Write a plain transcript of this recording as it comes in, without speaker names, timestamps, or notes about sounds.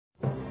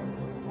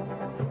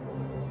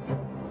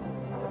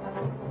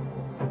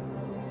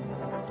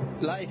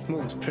Life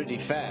moves pretty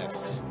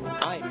fast.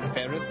 I'm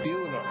Ferris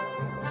Bueller.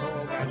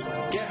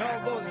 Get all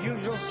those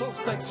usual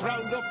suspects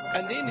round up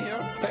and in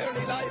here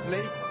fairly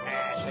lively.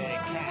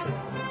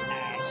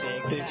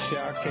 This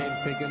shark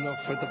ain't big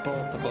enough for the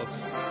both of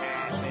us.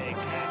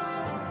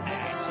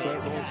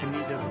 We're going to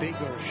need a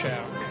bigger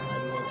shark.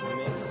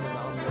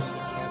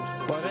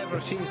 Whatever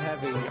she's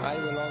having, I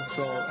will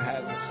also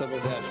have some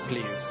of that,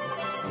 please.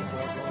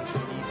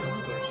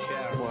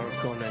 We're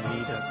gonna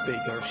need a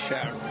bigger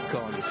shark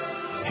gun.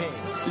 Hey,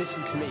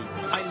 listen to me.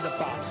 I'm the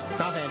boss,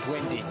 not Aunt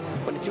Wendy.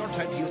 When it's your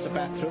time to use the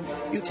bathroom,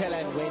 you tell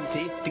Aunt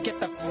Wendy to get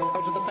the out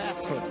of the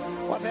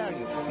bathroom. What are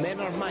you,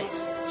 men or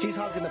mice? She's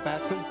hogging the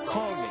bathroom.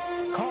 Call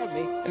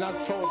me, and I'll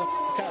throw the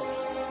out.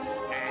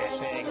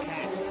 Ashy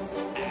cat.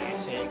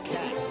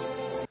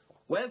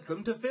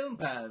 Welcome to Film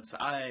Pals.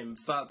 I'm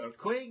Father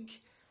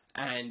Quigg,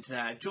 and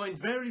joined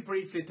very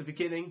briefly at the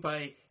beginning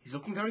by, he's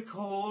looking very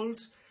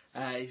cold,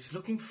 he's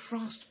looking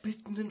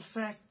frostbitten in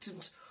fact,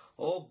 and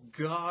oh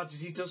God,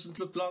 he doesn't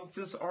look long for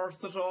this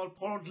earth at all.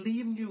 Poor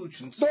Liam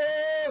Nugent.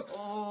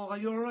 Oh, are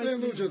you alright? Liam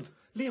Nugent.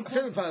 Liam,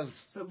 Film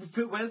Pals.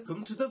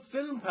 Welcome to the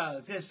Film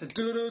Pals. Yes.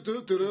 You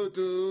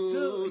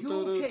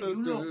okay?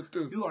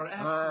 You are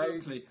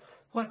absolutely.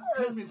 What?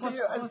 Tell me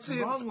what's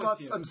wrong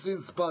with you? I'm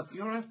seeing spots.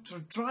 You're after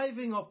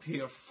driving up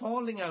here,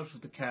 falling out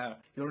of the car.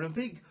 You're in a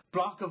big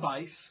block of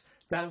ice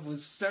that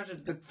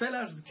fell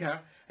out of the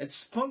car and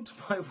spun to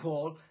my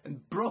wall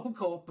and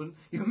broke open.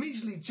 You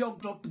immediately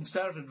jumped up and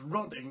started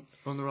running.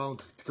 Run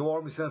around to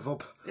warm myself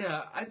up.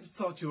 Yeah, I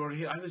thought you were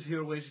here. I was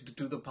here waiting to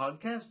do the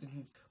podcast.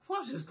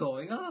 What is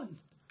going on?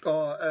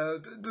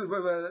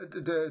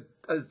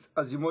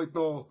 As you might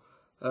know,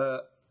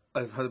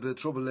 I've had a bit of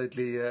trouble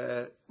lately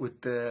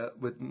with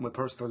my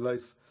personal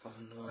life. Oh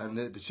no! And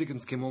the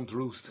chickens came home to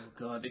roost. Oh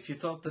God! If you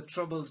thought the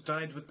troubles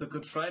died with the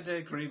Good Friday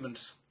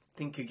Agreement,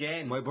 think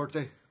again. My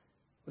birthday.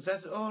 Was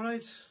that all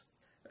right?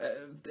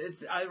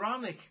 It's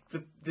ironic.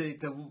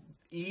 The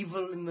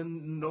evil in the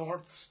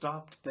north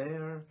stopped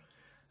there,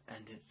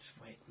 and it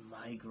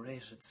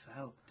migrated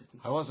south,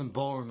 didn't it? I wasn't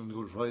born on the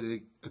Good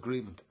Friday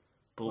Agreement,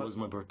 but it was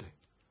my birthday.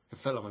 It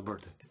fell on my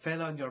birthday. It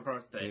fell on your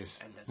birthday.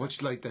 Yes.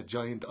 Much like that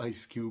giant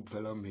ice cube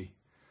fell on me.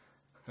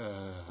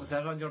 Was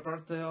that on your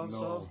birthday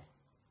also? No.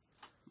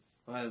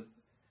 Well,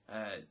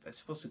 I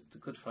suppose the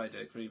Good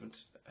Friday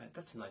Agreement,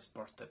 that's a nice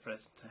birthday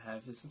present to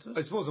have, isn't it?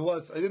 I suppose it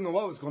was. I didn't know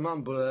what was going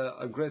on, but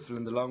I'm grateful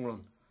in the long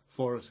run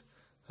for it.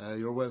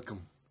 You're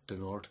welcome, the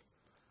North.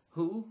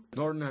 Who?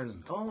 Northern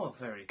Ireland. Oh,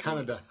 very good.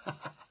 Canada.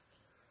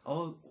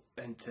 Oh,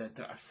 and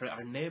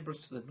our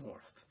neighbours to the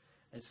north.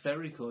 It's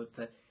very good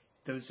that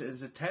it was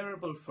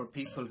terrible for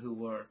people who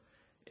were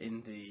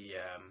in the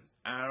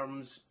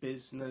arms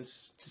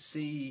business to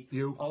see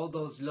all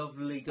those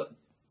lovely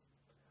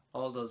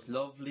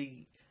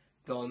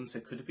guns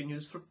that could have been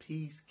used for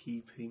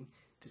peacekeeping,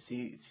 to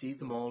see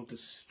them all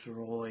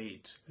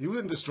destroyed. You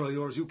didn't destroy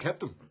yours, you kept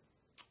them.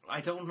 I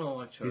don't know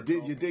what you're You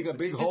did, you dig a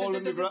big hole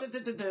in the ground.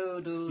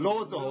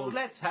 Loads of holes.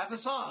 Let's have a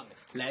song.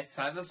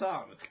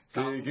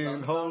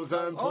 Digging holes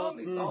and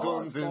putting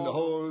guns in the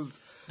holes.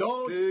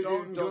 Don't.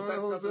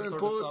 That's not the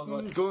sort of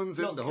song. Guns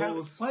in the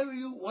holes. Why were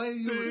you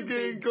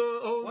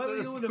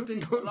in a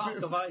big block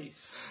of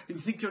ice? You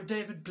think you're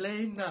David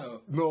Blaine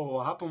now? No,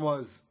 what happened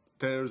was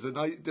there's a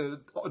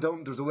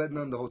wedding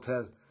on the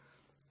hotel,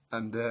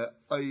 and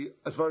I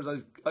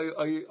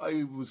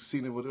was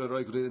seeing it whether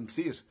I could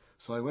MC it,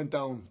 so I went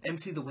down.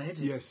 MC the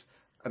wedding? Yes,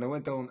 and I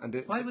went down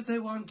and why would they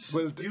want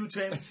you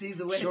to MC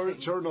the wedding?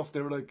 Sure enough,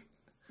 they were like,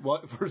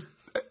 "What? First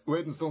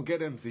weddings don't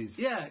get MCs."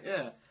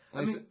 Yeah.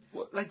 I mean,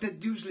 like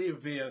that usually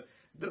would be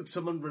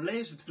someone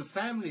related to the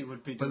family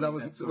would be doing that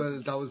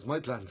was my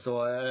plan. So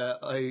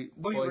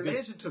were you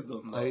related to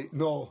them?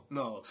 No.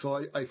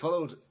 So I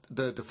followed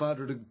the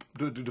father of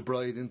the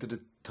bride into the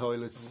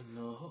toilets. Oh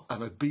no!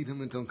 And I beat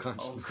him into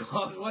unconsciousness.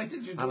 Oh God! Why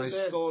did you do that? And I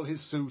stole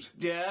his suit.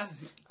 Yeah.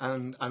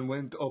 And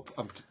went up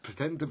and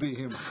pretended to be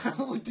him.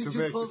 How did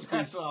you pull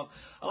that off?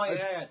 Oh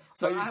yeah.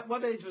 So at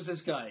what age was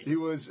this guy? He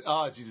was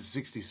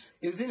 60s.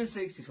 He was in his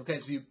 60s. Okay,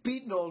 so you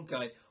beat an old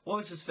guy. What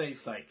was his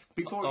face like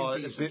before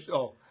you beat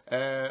him?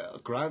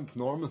 Grand,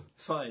 normal.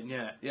 Fine,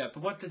 yeah. But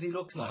what did he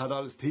look like? I had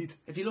all his teeth.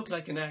 If he looked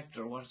like an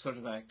actor, what sort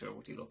of actor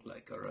would he look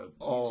like? Or a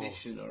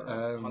musician, or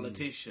a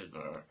politician,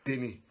 or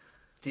Dinny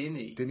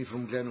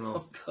from Glenroe.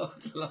 Oh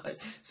God, lie.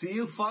 So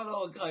you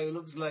follow a guy who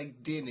looks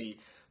like Dinny,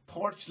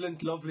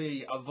 portulent,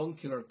 lovely,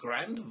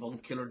 grand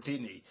avuncular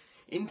Dinny,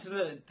 into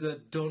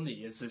the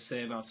dunny, as they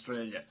say in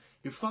Australia.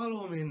 You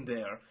follow him in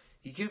there.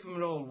 You give him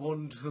an old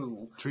 1,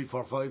 2. 3,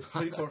 4, 5.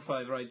 3, 4,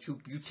 5, right.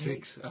 You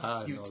take 6.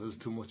 No, there's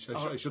too much.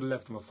 I should have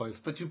left him at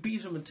 5. But you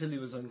beat him until he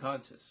was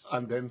unconscious.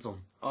 And then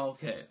some.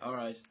 Okay,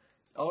 alright.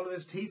 All of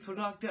his teeth were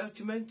knocked out,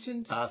 you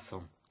mentioned?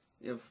 Some.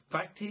 You have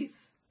back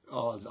teeth?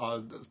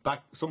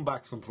 Some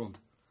back, some front.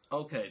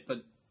 Okay,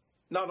 but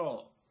not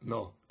all?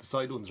 No, the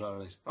side ones are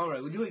alright.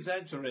 Alright, well you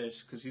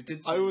exaggerate, because you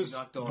did say you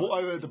knocked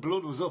out. The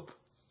blood was up.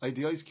 I had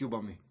the ice cube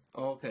on me.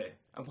 Okay.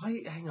 And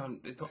why, hang on,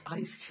 the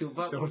ice cube?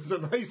 There was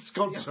an ice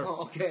sculpture. Yeah,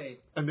 okay.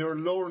 And they were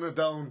lowering it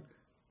down.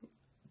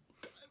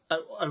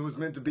 I was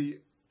meant to be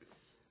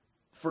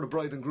for the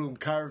bride and groom,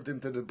 carved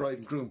into the bride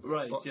and groom.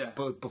 Right, but, yeah.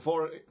 But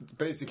before,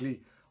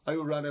 basically, I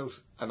ran out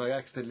and I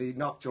accidentally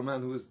knocked your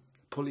man who was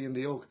pulling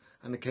the yoke,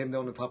 and it came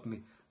down on top of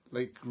me,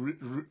 like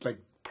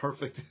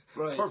perfect,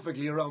 Right.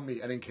 perfectly around me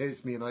and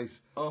encased me in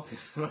ice. Okay,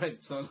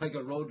 right. So like a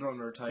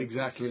Roadrunner type.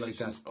 Exactly like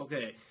situation. that.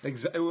 Okay.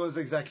 It was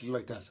exactly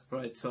like that.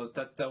 Right. So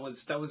that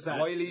was that.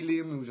 Wiley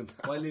Liam Nugent.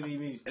 Wiley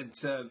Liam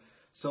and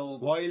so.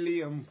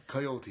 Wiley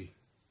Coyote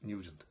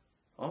Nugent.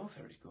 Oh,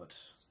 very good.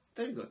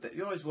 Very good.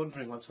 You're always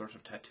wondering what sort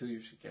of tattoo you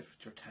should get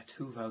with your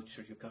tattoo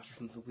voucher you got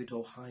from the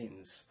widow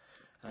Hines.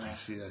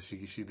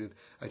 She did.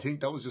 I think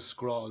that was just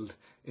scrawled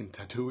in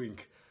tattoo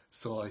ink,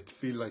 so I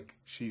feel like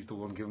she's the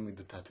one giving me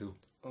the tattoo.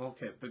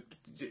 Okay, but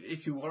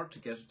if you were to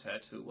get a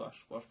tattoo, what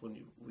one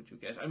would you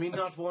get? I mean,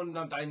 not one.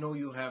 I know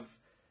you have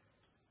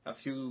a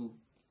few.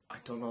 I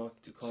don't know what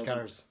you call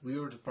scars. Them.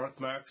 Weird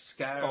birthmarks,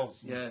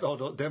 scars. Oh,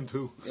 yeah. Them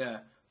too. Yeah,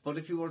 but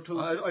if you were to,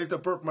 I have the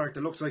birthmark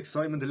that looks like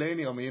Simon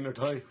Delaney on my inner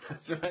thigh.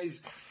 That's right.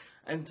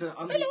 And hello,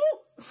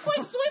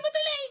 I'm Simon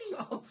Delaney.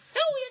 Oh.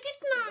 How are you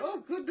getting on?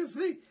 Oh goodness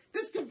me!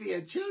 This could be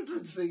a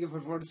children's thing if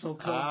it weren't so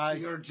close to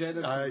your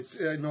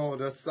genitals. I know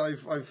that's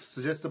I've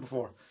suggested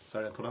before.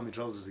 Sorry, I put on my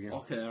trousers again.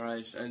 Okay, all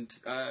right. And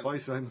bye,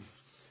 Simon.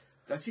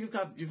 I see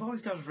you've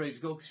always got it ready to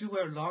go because you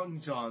wear long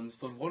johns,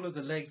 but one of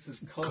the legs is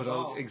cut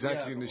off. Out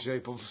exactly in the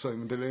shape of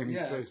Simon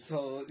Delaney's face.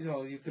 So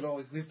you could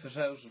always whip it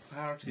out at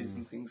parties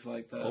and things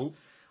like that. Oh.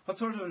 What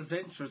sort of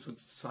adventures would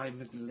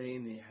Simon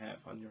Delaney have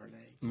on your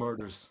leg?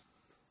 Murders.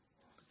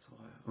 So,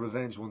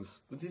 Revenge ones.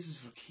 But this is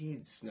for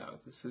kids now.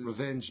 This is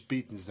Revenge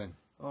beatings then.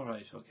 all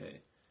right.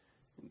 Okay.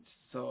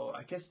 So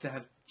I guess to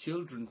have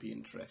children be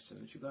interested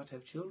in it, you got to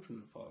have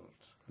children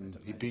involved.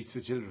 He beats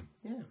the children.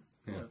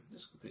 Yeah.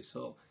 This could be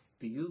so.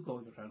 Be you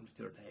going around with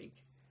your leg,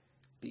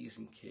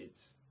 beating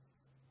kids,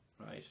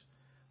 right?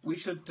 We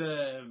should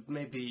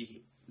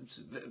maybe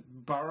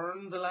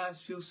burn the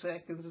last few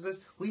seconds of this.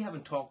 We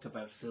haven't talked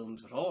about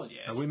films at all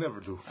yet. And we never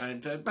do.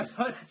 And but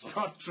that's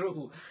not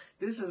true.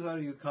 This is where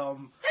you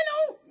come.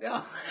 Hello,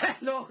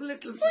 Hello,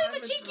 little I'm Simon a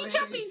cheeky lady.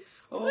 chappy.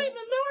 Oh. I'm a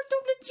Lord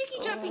Dublin cheeky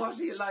chappy. What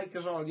do you like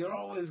at all? You're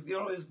always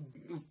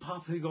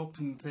popping up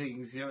in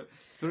things. You're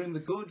in the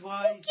good way.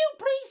 Fuck you,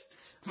 priest.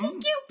 Fuck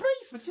you,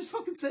 priest. But just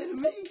fucking say to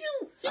me. Fuck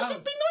you. You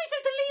should be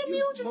nicer to Liam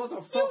You Nugent.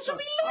 motherfucker. You should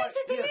be nicer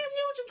to Here, Liam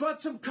Nugent. do you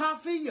want some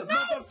coffee, you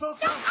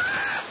motherfucker?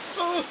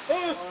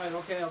 Alright,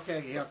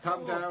 okay. Here,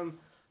 calm down.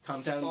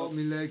 Calm down. Oh, Look,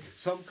 my leg.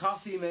 some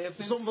coffee may have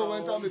been Something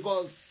went on my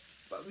balls.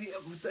 But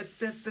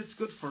that's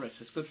good for it.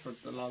 It's good for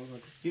the long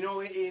run. You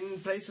know, in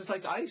places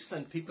like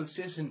Iceland, people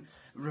sit in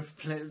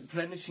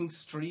replenishing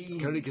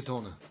streams. Kerry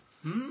Katona.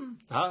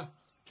 Huh?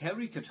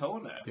 Kerry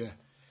Katona. Yeah.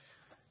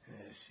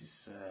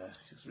 She's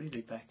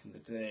really back in the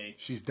day.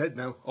 She's dead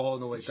now. Oh,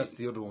 no, wait, that's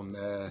the other one.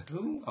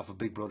 Who? Off of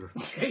Big Brother.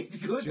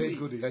 Jade Goody. Jade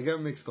Goody. I get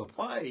them mixed up.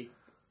 Why?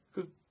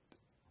 Because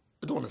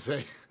I don't want to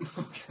say.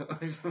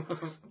 Okay.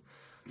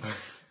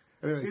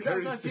 Anyway, I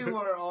Kerry's thought you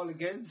were all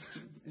against,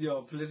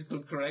 political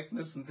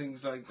correctness and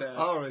things like that.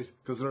 all right,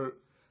 because they're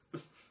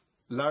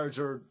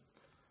larger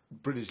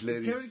British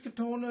ladies. Kerry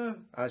Katona.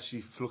 As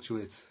she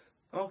fluctuates.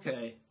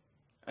 Okay.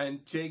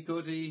 And Jay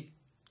Goody.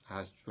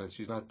 Well,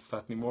 she's not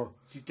fat anymore.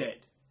 She's dead.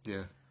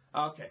 Yeah.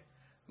 Okay.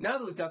 Now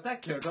that we've got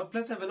that cleared up,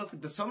 let's have a look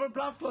at the summer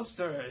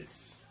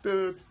blockbusters.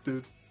 Dude.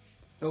 Now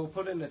we'll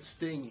put in a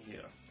sting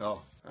here.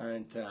 Oh.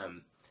 And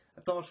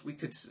I thought we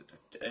could.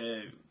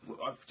 I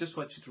just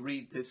want you to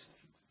read this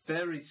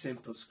very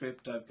simple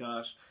script I've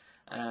got.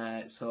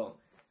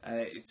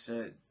 It's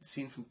a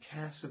scene from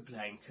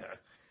Casablanca,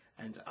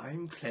 and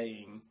I'm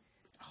playing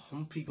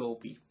Humpy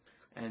Goby,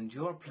 and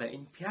you're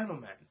playing Piano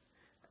Man.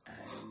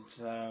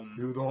 And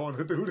You don't want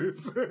to do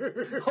this.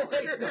 oh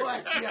wait, no,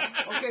 actually,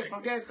 okay,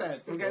 forget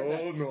that.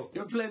 Oh, no.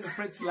 You're playing the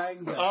Fritz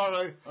Lang guy. All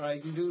right. All right,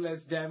 you can do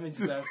less damage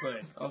that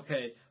way.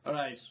 Okay, all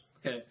right,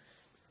 okay.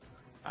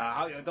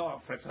 How you doing,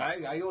 Fritz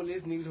Lang? Are you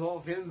listening to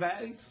our film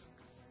pals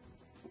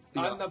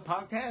on the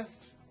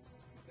podcast?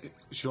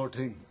 Sure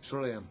thing.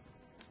 Sure I am.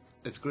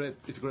 It's great.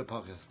 It's a great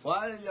podcast.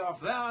 Well, your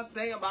favorite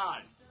thing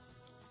about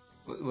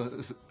Well,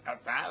 is it- your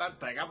favorite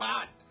thing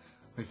about.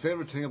 My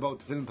favourite thing about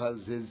the Film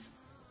Pals is,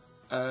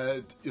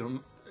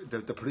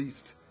 the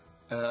priest.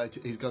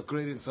 He's got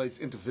great insights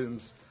into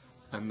films,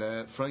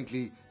 and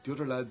frankly, the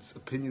other lads'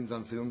 opinions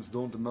on films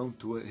don't amount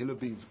to a hill of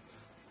beans.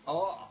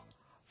 Oh,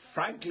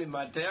 frankly,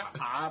 my dear,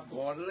 I'm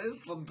going to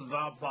listen to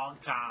the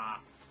podcast.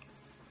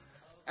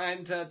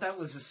 And that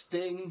was a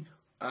sting.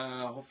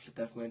 Hopefully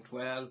that went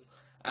well.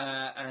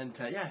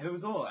 Here we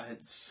go.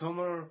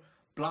 Summer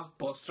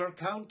blockbuster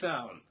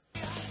countdown.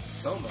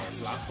 Summer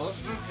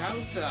blockbuster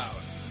countdown.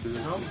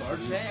 Number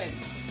 10.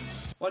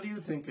 What do you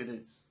think it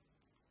is?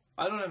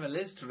 I don't have a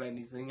list or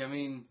anything. I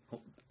mean,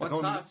 what's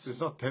hot?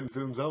 There's not 10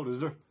 films out, is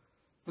there?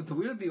 But there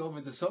will be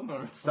over the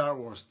summer. Star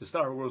Wars. The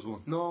Star Wars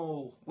one.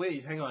 No,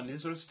 wait, hang on.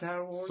 Is there a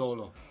Star Wars?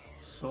 Solo.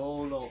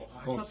 Solo.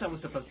 I thought that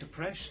was about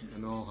depression.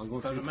 No, I'm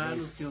going to see About it a man tonight.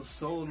 who feels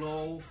so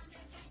low,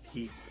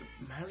 he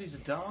marries a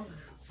dog.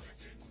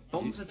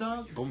 Bums a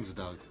dog? Bum's a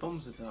dog.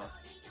 Bums a dog.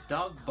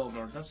 Dog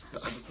bummer, that's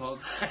what it's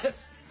called.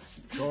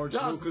 George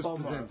Dog Lucas bummer.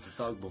 presents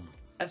Dog Bum.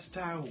 a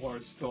Star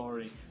Wars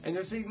story. And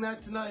you're seeing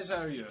that tonight,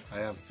 are you?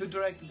 I am. Who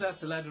directed that?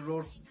 The lad who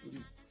wrote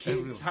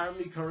Kids,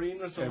 Harmony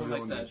Korine or something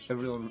like that?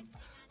 Everyone.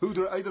 I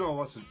don't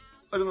know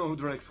I don't know who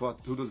directs what,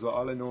 who does what.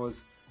 All I know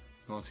is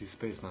I want to see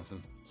Spaceman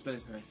film.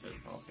 Spaceman film,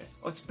 okay.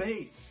 Oh,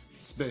 space.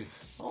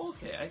 Space.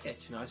 Okay, I get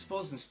you now. I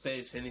suppose in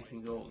space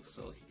anything goes,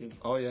 so you can...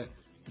 Oh, yeah.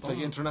 It's like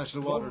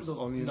international waters. The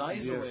Only night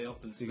in the air. away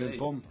up in space. You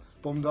can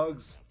bum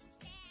dogs.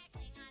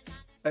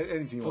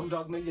 Anything you Bum want.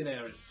 dog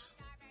millionaires.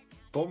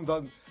 Bum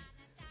dog.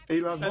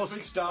 Elon That's Musk.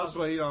 rich dogs. That's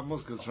why Elon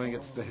Musk is trying to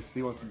get space.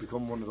 He wants to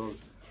become one of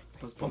those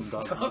bum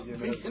dog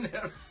millionaires.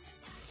 Millionaires.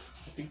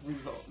 I think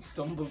we've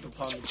stumbled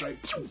upon a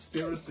great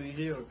conspiracy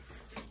here.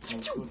 Oh,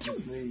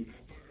 goodness me.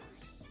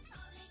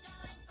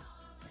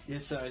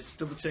 Yes, sir, I was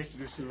double checking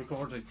you're still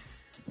recording.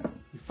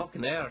 You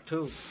fucking are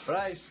too.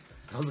 Right.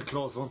 That was a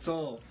close one.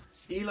 So,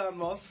 Elon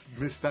Musk.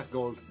 Missed that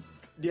gold.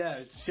 Yeah,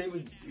 it's a shame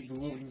we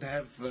wouldn't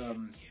have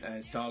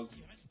dog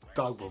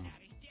Bum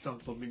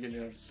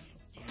millionaires.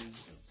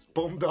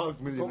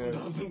 dog millionaire.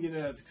 Bum dog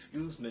millionaires,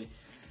 excuse me.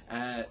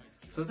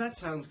 So that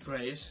sounds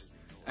great.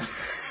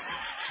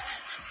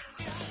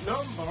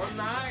 Number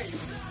 9.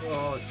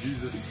 Oh,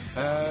 Jesus.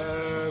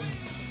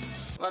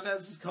 What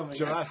else is coming?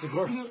 Jurassic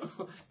World.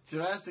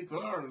 Jurassic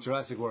World.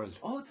 Jurassic World.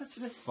 Oh, that's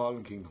a bit...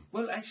 Fallen Kingdom.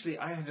 Well, actually,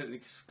 I had an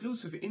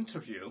exclusive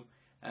interview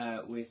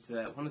with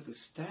one of the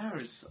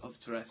stars of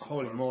Jurassic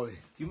Holy World. moly.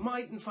 You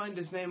mightn't find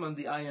his name on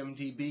the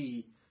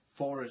IMDb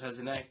for it as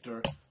an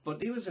actor,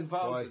 but he was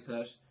involved Why? with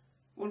that.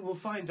 Well, we'll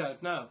find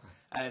out now.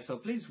 So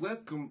please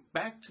welcome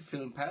back to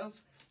Film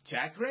Pals,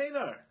 Jack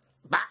Raynor.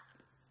 Bah!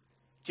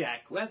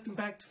 Jack, welcome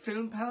back to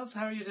Film Pals.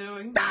 How are you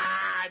doing?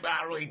 I'm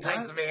alright,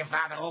 thanks to me,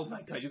 Father. Oh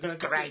my God, you're going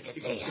to Great to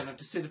see you're you. going to have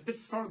to sit a bit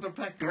further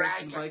back.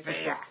 Great to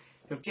see you.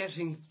 You're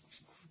getting...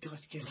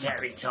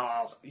 Very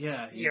tall.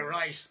 Yeah, You're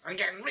right, I'm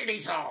getting really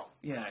tall.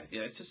 Yeah,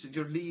 it's just that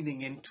you're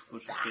leaning into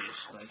it a bit,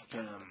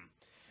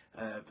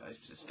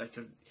 it's just like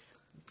you're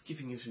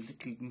giving it a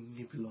little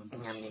nibble on the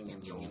like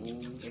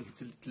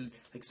it's a little, like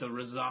it's a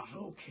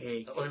risotto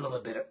cake. I love a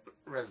bit of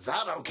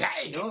risotto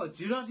cake. Oh,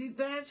 do you not eat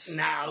that?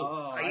 No,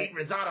 Oh, I eat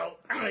risotto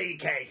and I eat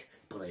cake,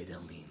 but I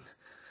don't mean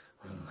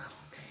risotto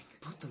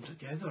cake. Put them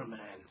together, man.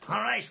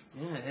 Alright.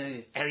 Yeah,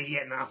 hey. How are you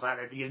getting off at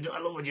it? I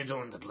love what you're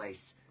doing in the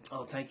place.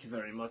 Oh, thank you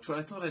very much. Well,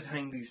 I thought I'd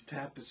hang these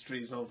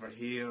tapestries over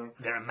here.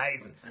 They're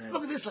amazing.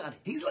 Look at this lad.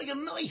 He's like a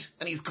knight,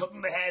 and he's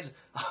cutting the head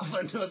off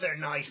another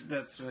knight.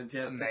 That's right,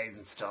 yeah.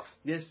 Amazing stuff.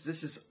 Yes,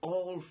 this is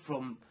all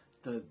from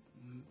the...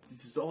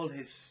 This is all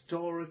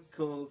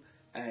historical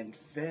and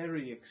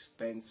very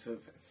expensive,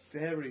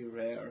 very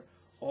rare,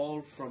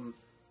 all from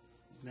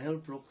Mel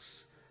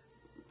Brooks'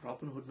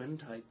 Robin Hood Men in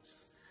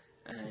Tights.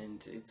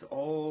 And it's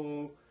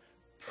all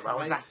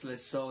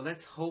priceless, so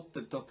let's hope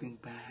that nothing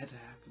bad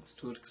happens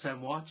to it, because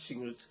I'm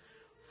watching it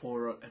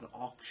for an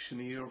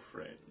auctioneer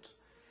friend,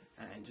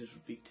 and it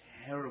would be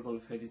terrible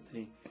if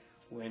anything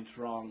went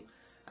wrong.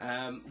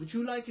 Would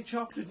you like a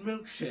chocolate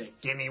milkshake?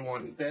 Give me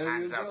one. There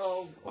Hands you up.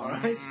 go.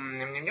 Alright.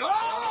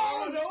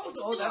 Oh,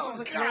 no, that was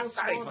a close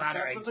sorry, one. Father.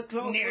 That was a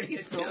close Nearly one.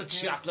 It's spilled okay.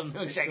 chocolate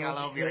milkshake It's all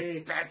over your okay.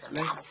 expensive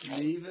Let's tapestry.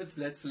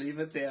 leave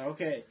it there.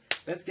 Okay,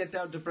 let's get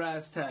down to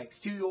brass tacks.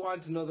 Do you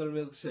want another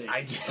milkshake?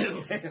 I do.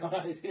 Okay, all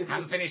right.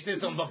 Haven't finished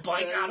this one, but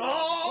by God.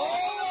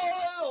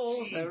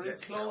 Oh, very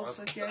Jesus, close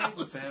that was again.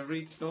 close.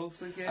 Very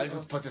close again. I'll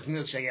just put this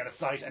milkshake out of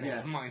sight and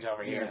have mine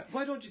over Yeah. here.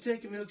 Why don't you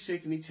take a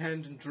milkshake in each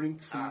hand and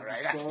drink from All the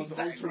right, that's straws?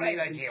 a great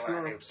idea, what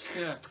I do.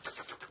 Yeah.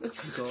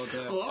 Let you go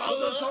there.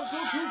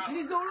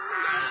 Oh, Go,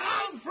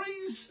 no,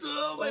 freeze!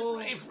 Oh, my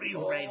brain freeze,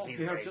 brain freeze,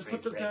 here, brain just freeze,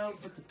 put them brain down,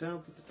 freeze. put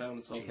them down,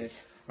 it's okay. Jeez.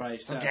 Right,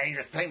 So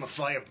dangerous, playing with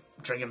fire,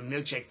 drinking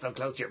milkshakes so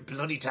close to your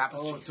bloody oh,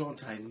 tapestries.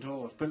 don't I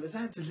know it? But it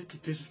adds a little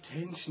bit of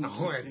tension. Oh,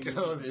 to it things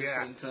does, a bit,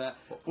 yeah. And,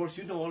 of course,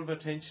 you know all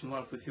about tension,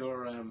 what, with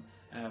your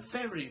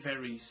very,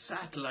 very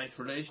satellite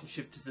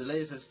relationship to the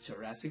latest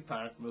Jurassic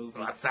Park movie.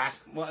 What's that?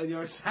 Well,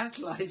 your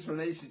satellite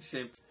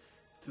relationship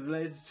to the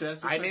latest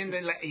Jurassic Park. I'm in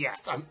the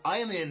yes. I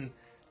am in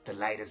the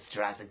latest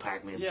Jurassic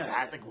Park movie, Yeah.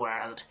 Jurassic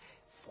World,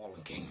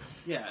 Fallen Kingdom.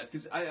 Yeah,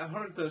 because I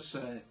heard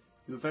that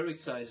you were very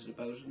excited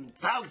about it. And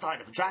So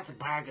excited for Jurassic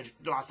Park. It's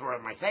also one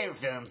of my favourite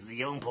films as a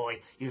young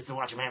boy. Used to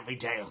watch them every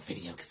day on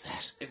video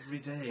cassette. every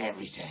day.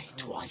 Every day,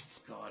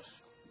 twice. God.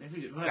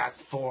 Every day. Well,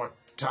 That's 4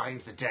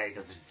 times a day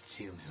because there's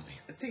 2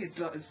 movies. I think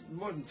it's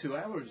more than 2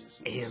 hours.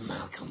 Isn't it? Ian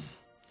Malcolm,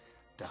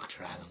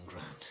 Dr. Alan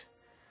Grant,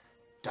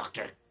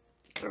 Dr.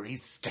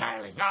 Clarice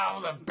Starling.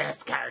 All the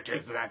best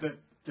characters of that.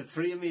 The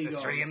three amigos. The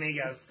 3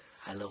 amigos.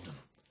 I love them.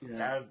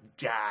 Yeah.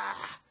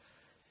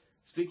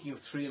 Speaking of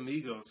Three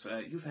Amigos,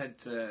 you've had...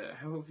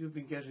 how have you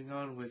been getting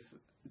on with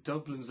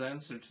Dublin's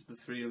answer to the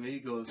Three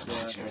Amigos?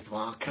 Bachelor's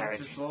Walk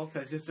characters. Bachelor's Walk.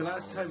 Yes, the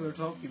last time we were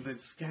talking, they'd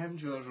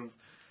scammed you out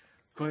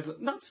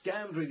of... Not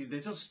scammed, really. They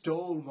just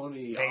stole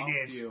money They off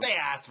did. you. They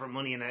asked for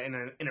money in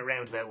a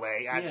roundabout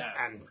way,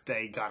 and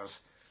they got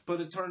it.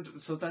 But it turned...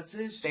 So that's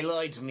it? They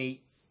lied to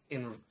me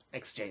in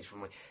exchange for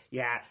money.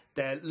 Yeah,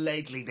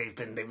 lately they've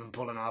been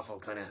pulling awful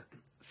kind of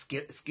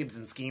skibs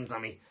and schemes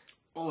on me.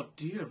 Oh,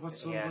 dear.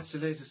 What's the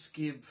latest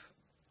skib?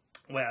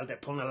 Well, they're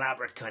pulling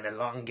elaborate kind of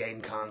long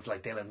game cons.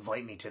 Like they'll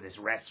invite me to this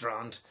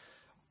restaurant,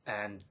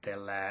 and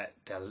they'll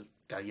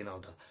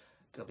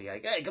be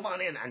like, "Hey, come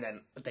on in," and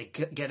then they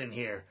get in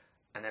here,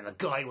 and then a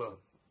guy will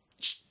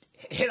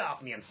hit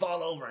off me and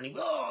fall over, and he,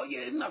 "Oh,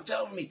 you knocked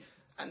over me,"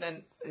 and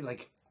then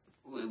like,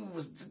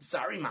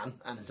 "Sorry, man,"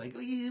 and it's like, "Oh,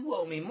 you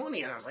owe me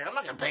money," and I was like, "I'm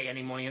not gonna pay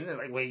any money," and they're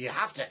like, "Well, you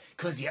have to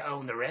because you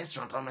own the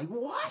restaurant." I'm like,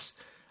 "What?"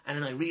 And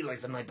then I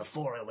realised the night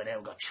before I went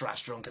out, got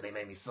trash drunk, and they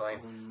made me sign.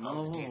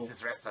 Oh, no.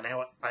 This restaurant.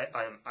 Now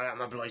I'm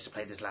obliged to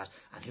pay this lad.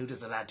 And who does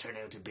the lad turn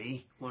out to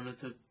be? One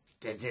of the...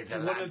 The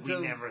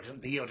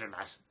other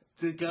lad.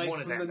 The guy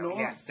from the north?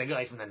 Yeah, the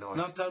guy from the north.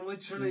 Not Don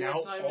Wycherley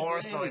no,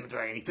 or Simon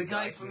Delaney. The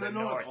guy from the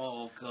north.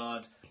 Oh,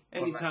 God.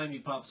 Anytime he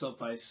pops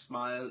up, I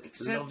smile.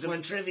 Except love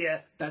doing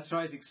trivia. That's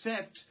right,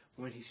 except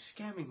when he's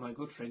scamming my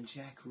good friend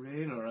Jack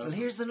Raynor. Well,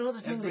 here's another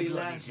thing they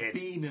bloody did.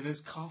 Bean in his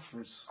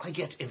coffers. I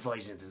get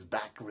invited into this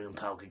backroom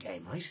poker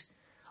game, right?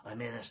 I'm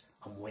in it.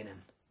 I'm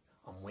winning.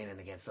 I'm winning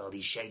against all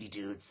these shady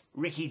dudes.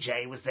 Ricky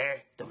Jay was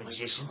there, the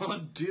magician. Oh,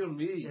 dear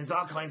me. There's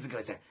all kinds of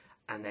guys there.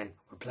 And then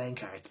we're playing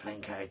cards,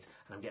 and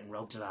I'm getting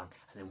roped along.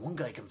 And then one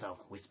guy comes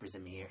over, whispers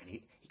in my ear, and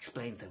he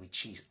explains how we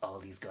cheat all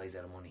these guys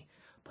out of money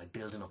by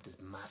building up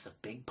this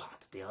massive big pot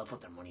that they all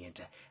put their money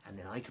into. And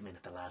then I come in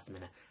at the last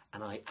minute,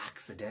 and I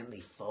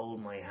accidentally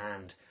fold my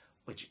hand,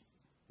 which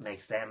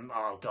makes them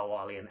all go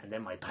all in. And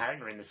then my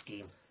partner in the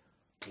scheme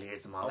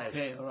clears them all out.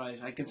 Okay, all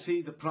right. I can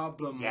see the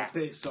problem with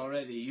this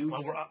already.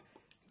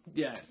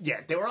 Yeah,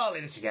 they were all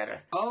in it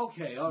together.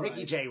 Okay, all right.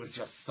 Ricky Jay was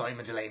just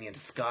Simon Delaney in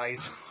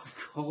disguise. Of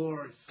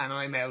course. And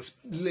I'm out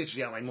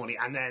literally on my money.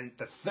 And then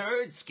the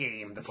third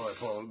scheme, the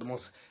pull, the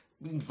most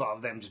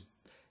involved them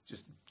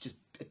just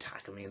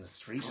attacking me in the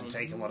street and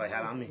taking what I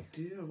had on me. Oh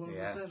dear, what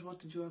was that? What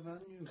did you have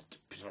on you?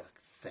 Like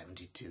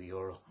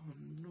 €72. Oh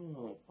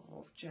no,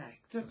 oh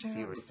Jack, they're A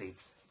terrible. few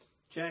receipts.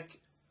 Jack,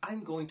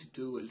 I'm going to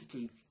do a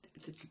little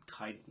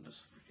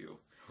kindness for you.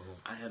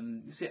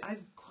 You see,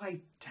 I'm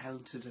quite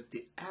talented at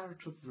the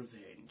art of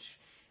revenge,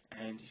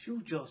 and if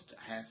you just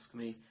ask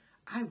me,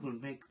 I will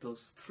make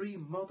those three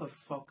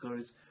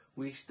motherfuckers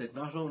wish that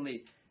not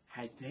only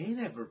had they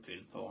never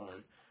been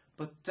born,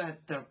 but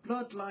that their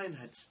bloodline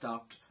had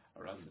stopped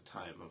around the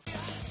time of...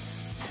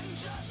 And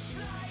just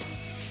like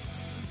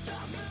the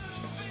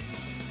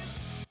movies.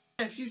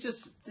 If you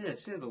just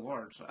say the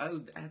word,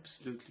 I'll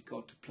absolutely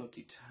go to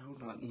bloody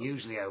town on them.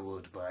 Usually I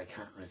would, but I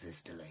can't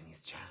resist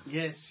Delaney's charm.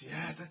 Yes,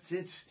 yeah, that's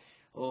it.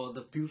 Oh,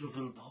 the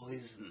beautiful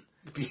poison.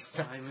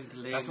 Simon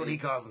Delaney. That's what he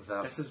calls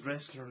himself. That's his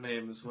wrestler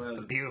name as well.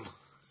 The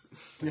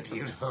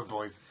beautiful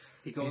boys.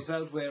 He goes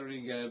out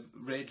wearing a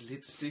red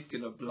lipstick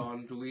and a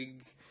blonde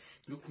wig,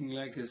 looking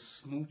like a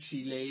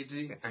smoochy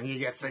lady. And you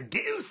get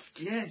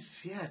seduced!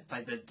 Yes, yeah,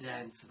 by the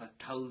dance of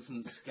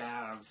 1,000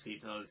 scarves he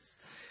does.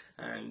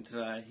 And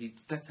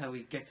that's how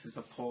he gets his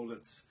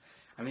opponents.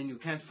 I mean, you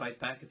can't fight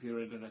back if you're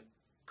in a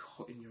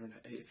coma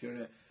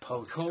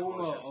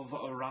of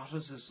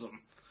eroticism.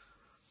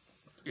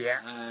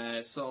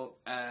 Yeah.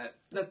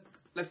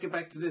 Let's get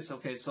back to this.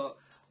 Okay, so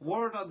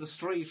word on the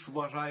street from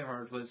what I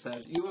heard was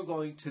that you were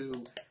going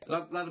to a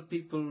lot of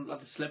people, a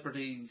lot of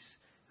celebrities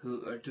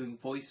who are doing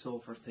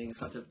voiceover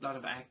things, a lot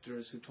of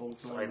actors who told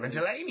Simon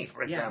Delaney,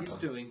 for example. Yeah,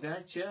 he's doing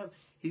that. Yeah,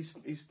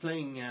 he's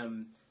playing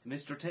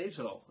Mr.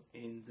 Tato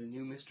in the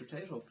new Mr.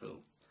 Tato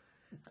film.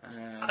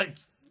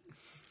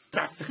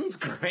 That sounds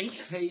great.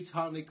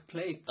 Tectonic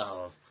plates.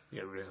 Oh,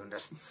 you ruined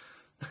it.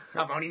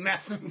 I'm only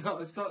messing. No,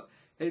 it's still.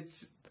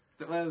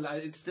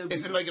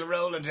 Is it like a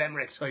Roland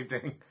Emmerich type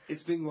thing?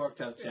 It's being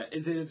worked out. Yeah,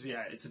 it is.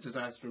 Yeah, it's a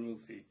disaster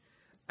movie,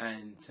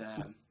 and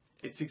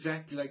it's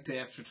exactly like Day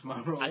After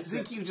Tomorrow. I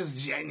think you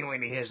just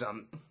genuinely hit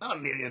on not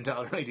 $1 million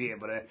idea,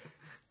 but a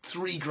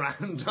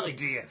 $3,000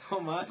 idea. Oh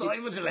my!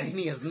 Simon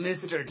Delaney as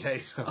Mr.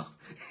 Tato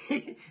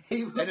he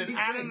in an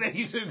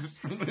animated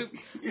movie.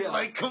 Yeah.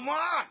 Like, come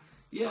on!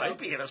 Yeah, I'd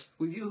be in it.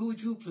 Who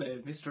would you play?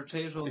 Mr.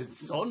 Tato? His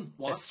son,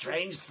 a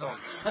strange son.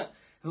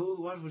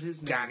 What would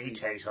his name Danny be?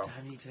 Tato.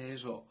 Danny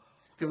Tato.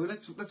 Okay, well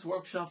let's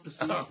workshop the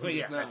scene. Oh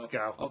yeah, now. let's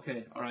go.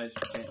 Okay, all right.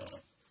 Okay.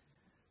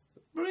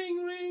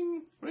 Ring,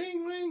 ring,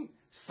 ring, ring.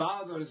 It's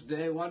Father's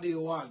Day. What do you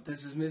want?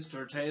 This is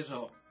Mr.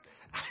 Tato.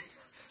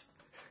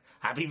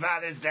 Happy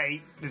Father's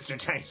Day, Mr.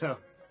 Tato.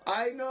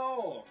 I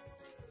know.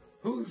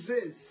 Who's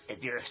this?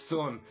 It's your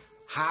son,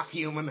 half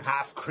human,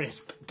 half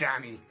crisp,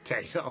 Danny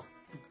Tato.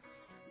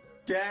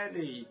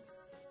 Danny.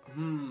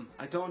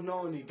 I don't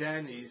know any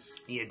Dannys.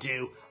 You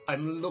do. I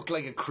look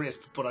like a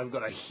crisp, but I've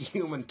got a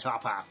human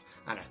top half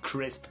and a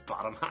crisp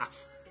bottom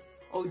half.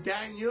 Oh,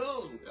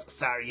 Daniel.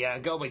 Sorry, yeah,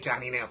 go by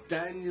Danny now.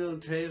 Daniel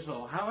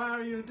Tato. How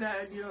are you,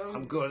 Daniel?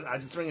 I'm good. I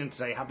just ringing to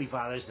say Happy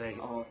Father's Day.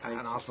 Oh, thank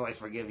and you. also I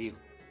forgive you.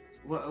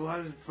 What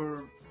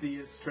for the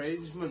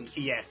estrangement?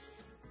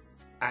 Yes.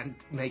 And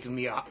making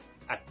me a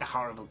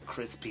horrible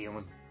crisp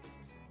human.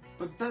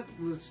 But that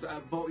was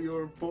you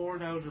were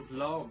born out of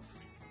love.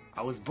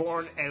 I was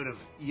born out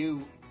of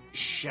you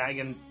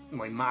shagging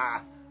my ma,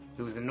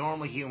 who was a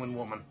normal human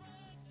woman,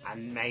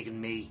 and making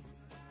me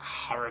a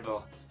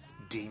horrible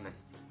demon.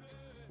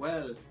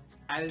 Well,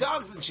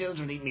 Dogs and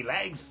children eat me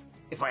legs.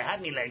 if I had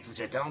any legs,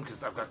 which I don't,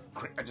 because I've got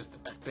just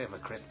a bit of a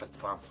crisp at the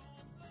bottom.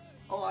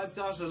 Oh, I've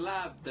got a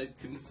lab that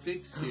can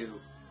fix you.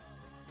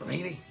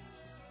 Really?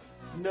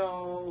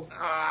 No.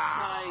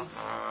 Side.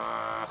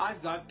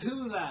 I've got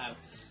 2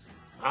 labs.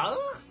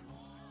 Oh?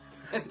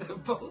 And they're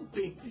both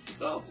being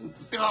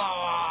closed.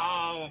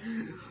 Oh!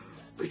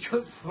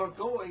 Because we're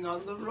going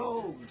on the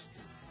road.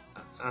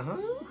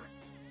 Uh-huh.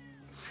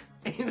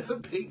 In a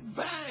big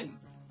van.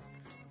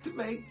 To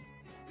make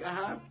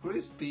half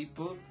crisp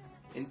people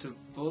into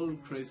full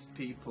crisp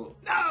people.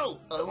 No!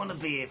 I want to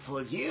be a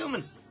full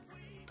human.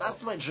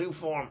 That's my true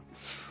form.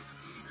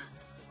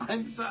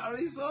 I'm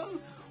sorry, son.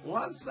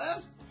 What's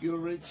that? You're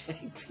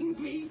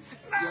rejecting me?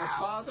 No! Your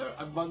father?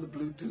 I'm on the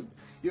Bluetooth.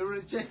 You're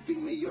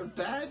rejecting me? Your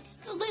dad?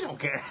 So they don't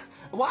care.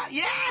 What?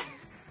 Yeah!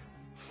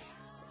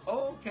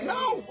 Okay.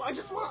 No! I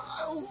just want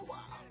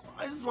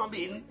to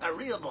be a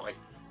real boy.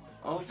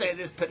 I'll Okay. say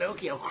this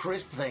Pinocchio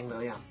crisp thing that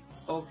I am.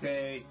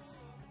 Okay.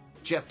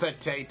 Jet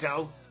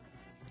potato.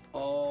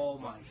 Oh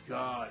my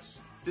gosh.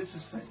 This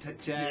is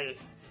fantastic. Jack.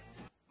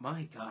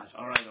 My God.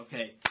 All right,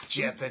 okay.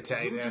 Jet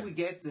potato. Who do we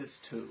get this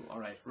to? All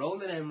right.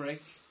 Roland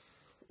Emmerich,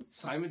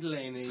 Simon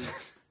Delaney,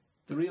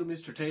 the real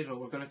Mr. Tato.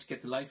 We're going to have to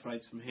get the life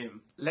rights from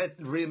him.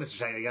 Real Mr.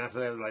 Taylor, you're going to have to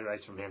have the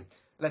rights from him.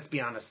 Let's be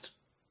honest.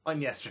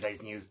 I'm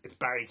yesterday's news. It's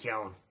Barry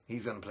Keoghan.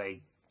 He's going to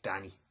play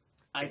Danny.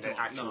 I in the don't,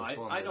 actual no,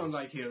 film, I don't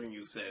like hearing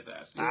you say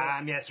that.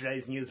 I'm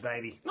yesterday's news,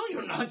 baby. No,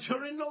 you're not.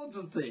 You're in loads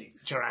of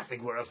things.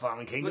 Jurassic World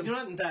Fallen Kingdom. But you're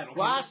not in that. Okay?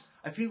 What?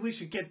 I feel we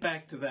should get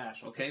back to that.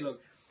 Okay,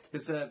 look,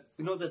 it's you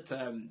know that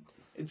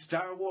in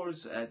Star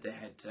Wars they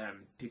had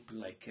people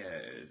like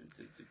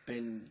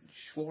Ben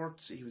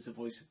Schwartz. He was the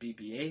voice of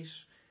BB-8,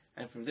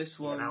 and for this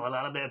one, You know, a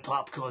lot of bit of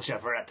pop culture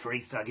for a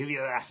priest, I'll give you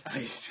that.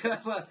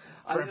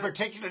 For a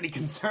particularly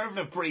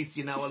conservative priest,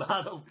 you know, a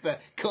lot of the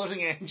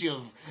cutting edge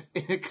of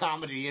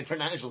comedy,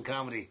 international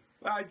comedy.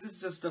 This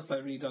is just stuff I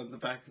read on the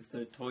back of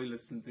the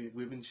toilets in the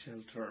women's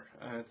shelter.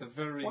 They're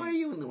very Why are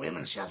you in the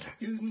women's shelter?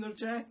 using their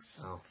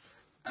jacks. Oh.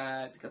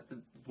 They got the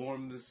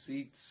warmest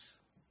seats.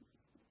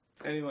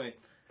 Anyway,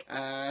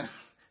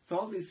 so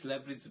all these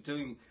celebrities are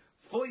doing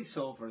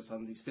voiceovers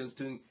on these films,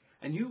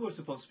 and you were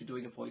supposed to be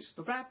doing a voice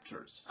of the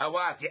Raptors. I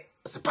was, yeah.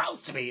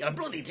 Supposed to be. I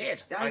bloody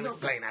did. Yeah, I was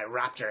playing a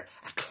raptor,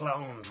 a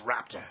cloned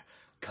raptor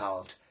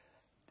called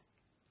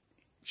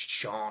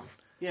Sean.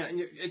 Yeah, and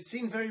it's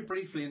seen very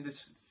briefly in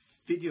this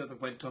video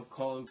that went up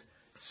called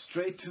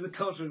 "Straight to the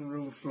Cutting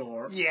Room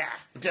Floor." Yeah,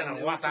 don't And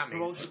know it what was a that means.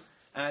 promotion.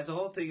 There's a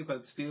whole thing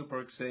about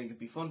Spielberg saying it'd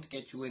be fun to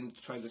get you in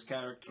to try this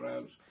character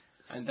out,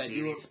 and that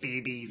Steely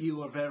Speebies. you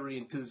were very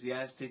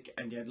enthusiastic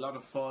and you had a lot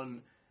of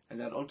fun, and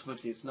that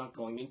ultimately it's not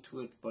going into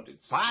it, but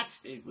What?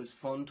 it was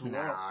fun to No,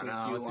 work with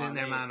no, you it's on in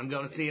there, it. man. I'm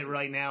going to see it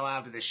right now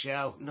after the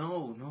show.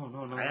 No.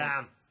 I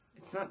am.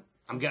 It's not.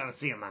 I'm going to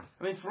see it, man.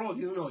 I mean, for all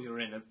you know,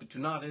 you're in it, but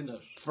you're not in it.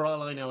 For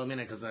all I know, I'm in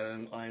it because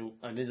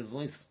I did a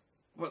voice.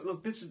 Well,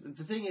 look, this is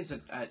the thing is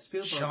that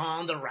Spielberg.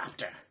 Sean the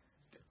Raptor.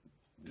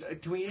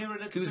 Can we hear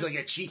it? Who's like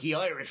a cheeky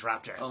Irish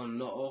raptor. Oh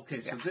no! Okay,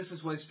 so this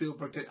is why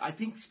Spielberg did. I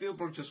think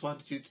Spielberg just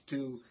wanted you to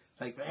do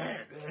like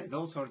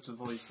those sorts of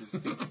voices,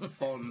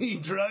 fun. You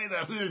try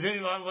that.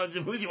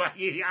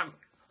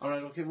 All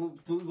right, okay. Will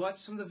we watch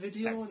some of the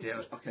video? Let's do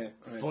it. Okay. All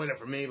right. Spoiler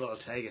for me, but I'll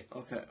take it.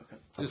 Okay.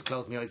 Just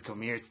close my eyes, cover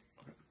my ears.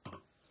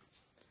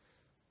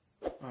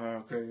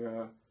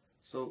 Okay.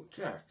 So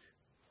Jack,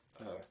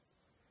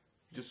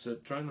 just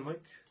trying the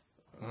mic.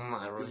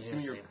 I really Give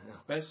me your hear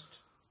best.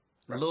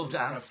 Loved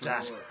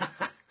Amistad.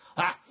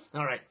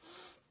 All right.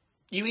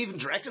 You even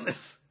directing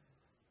this?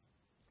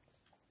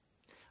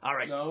 All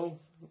right. No.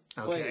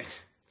 Okay.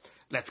 Wait.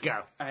 Let's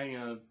go. Hang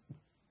on.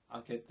 I'll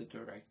get the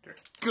director.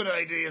 Good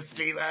idea,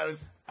 Steve House.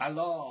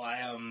 Hello, I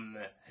am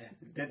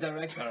the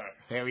director.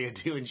 How are you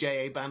doing,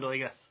 J.A.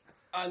 Bandoiga?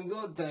 I'm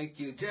good, thank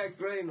you. Jack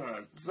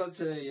Raynor. Such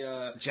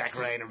a Jack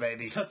Raynor,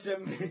 baby. such a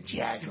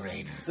Jack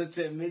Raynor. such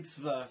a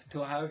mitzvah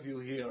to have you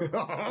here.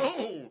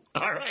 Oh,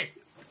 all right.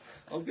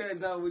 Okay,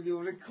 now will you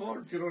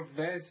record your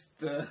best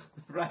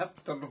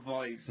raptor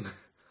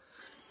voice?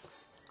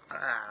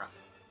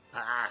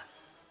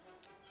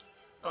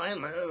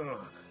 I'm.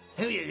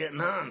 Who are you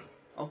getting on?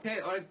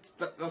 Okay, alright,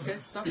 okay,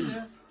 stop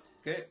there.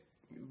 Okay,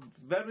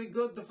 very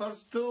good, the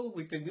first two.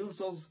 We can use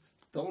those.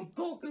 Don't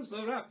talk as a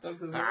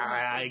raptor.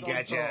 I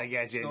get you, Don't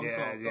yeah, talk,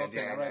 okay,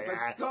 yeah, alright, yeah.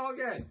 let's go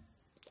again.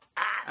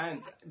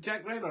 And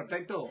Jack Raynor,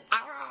 take two.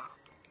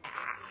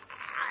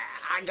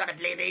 I'm gonna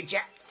play the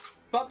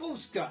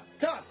Babushka,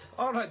 cut!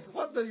 Alright,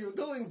 what are you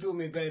doing to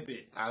me,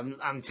 baby?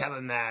 I'm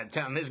telling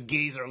this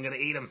geezer I'm gonna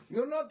eat him.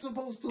 You're not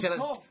supposed to Telling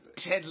talk.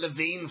 Ted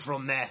Levine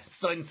from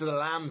Silence of the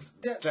Lambs,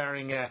 Yeah.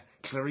 starring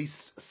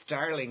Clarice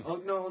Starling.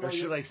 Oh, no, Or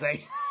should I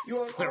say,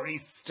 you're-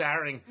 Clarice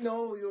Starring.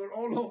 No, you're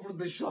all over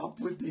the shop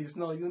with this.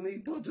 No, you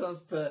need to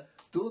just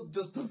do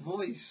just the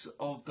voice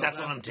of the That's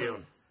raptor. what I'm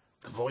doing.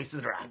 The voice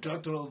of the raptor.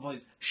 Guttural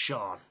voice.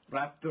 Sean.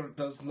 Raptor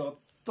does not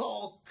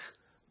talk.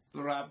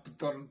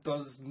 Raptor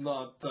does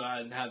not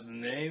have a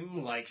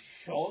name like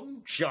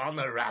Sean. Sean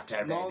the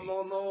raptor, baby.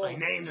 No. I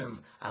named him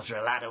after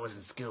a lad I was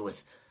in school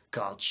with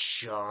called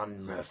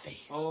Sean Murphy.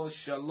 Oh,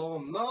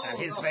 Shalom. No. And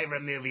his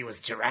favourite movie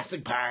was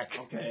Jurassic Park.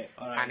 Okay,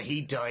 alright. And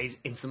he died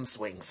in some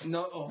swings.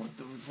 No,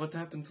 what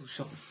happened to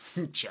Sean?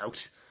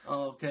 Choked.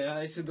 Oh, okay,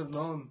 I should have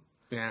known.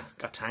 Yeah,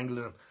 got tangled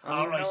in him.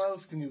 All right. Alright. How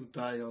else can you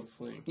die on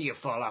swing? You can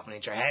fall off and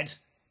hit your head.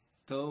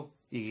 So,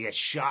 You can get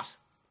shot.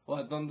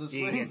 what, on the You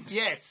swing? can-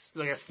 yes,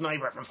 like a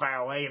sniper from far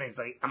away, and it's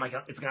like,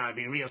 it's gonna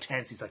be real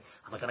tense. He's like,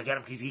 am I gonna get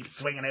him? Because he keeps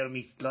swinging out of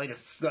me line of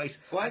sight.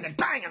 What? And then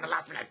bang, and the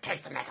last minute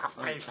takes the neck off.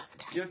 Really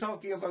fantastic. You're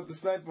talking about the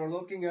sniper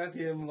looking at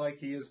him like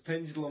he is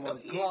pendulum on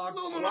clock.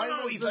 No, Why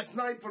does he's the like-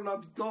 sniper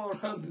not go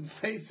around and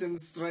face him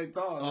straight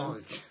on? Oh,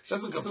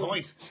 that's a good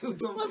point.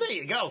 Shoot him. Well, there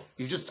you go.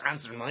 He's just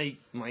answering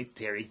my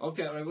theory.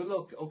 Okay, all right. Well,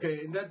 look.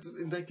 Okay, in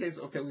that case,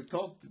 okay, we've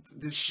talked.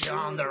 This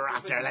Sean the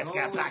Raptor, let's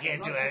get back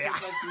into it.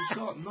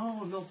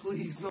 No,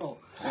 please, no.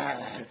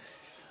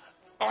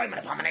 I'm an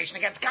abomination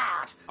against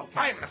God. Okay.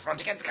 I'm an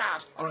affront against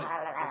God. All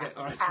right.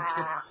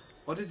 Okay.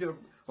 What is your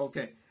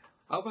okay?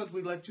 How about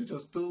we let you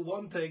just do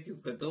one take? You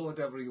can do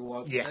whatever you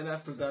want. Yes. And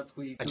after that,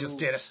 I just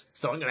did it,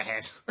 so I'm gonna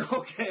head.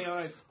 Okay, all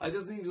right. I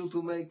just need you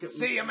to make.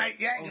 See you, mate.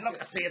 Yeah, Okay.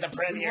 look, see you at the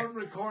We premiere. weren't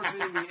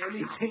recording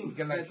anything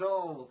Good night. at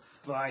all.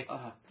 Bye.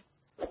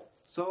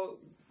 So,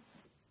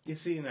 you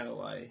see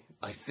now,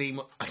 I see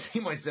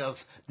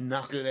myself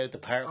knocking it out the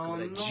park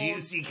with a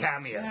juicy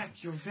cameo.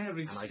 Jack, you're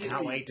very And I silly.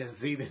 can't wait to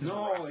see this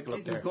No, rascal it up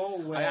didn't there. go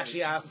well. I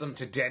actually asked them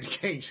to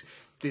dedicate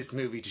this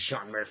movie to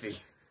Sean Murphy.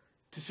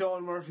 To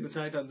Sean Murphy who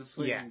died on the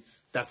swings.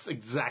 Yeah, that's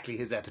exactly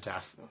his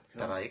epitaph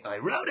that God. I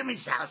wrote it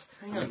myself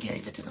and I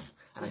gave it to them.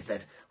 And I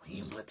said, will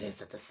you put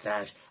this at the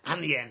start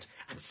and the end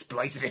and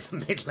splice it in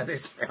the middle of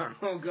this film?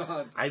 Oh,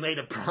 God. I made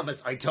a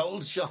promise. I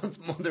told Sean's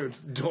mother,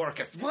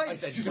 Dorcas. Why I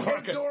said, did you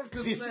take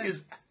Dorcas this then?"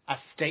 is a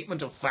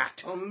statement of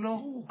fact. Oh,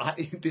 no.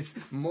 This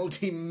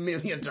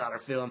multi-million-dollar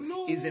film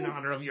No. is in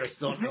honor of your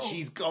son, No.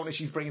 and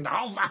she's bringing the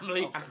whole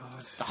family, and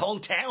God. the whole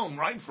town,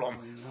 right from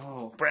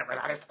no. wherever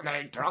that is,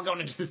 and they're all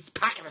going into this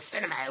packing a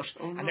cinema out,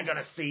 and they're going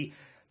to see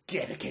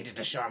dedicated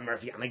to Sean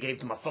Murphy. And I gave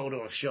them a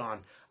photo of Sean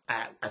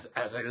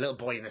as a little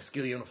boy in a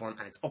school uniform,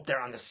 and it's up there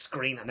on the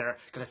screen, and they're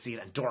going to see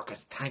it. And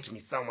Dorcas thanked me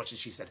so much, and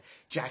she said,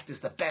 "Jack, this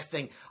is the best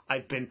thing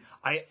I'd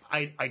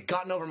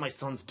gotten over my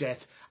son's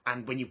death,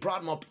 and when you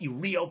brought him up, you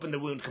reopened the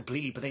wound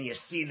completely, but then you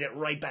sealed it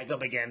right back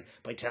up again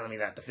by telling me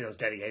that the film's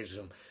dedicated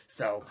to him.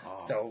 So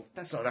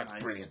that's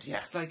nice. brilliant. Yeah,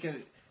 It's like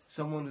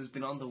someone who's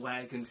been on the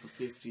wagon for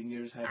 15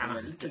 years having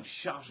a little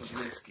shot of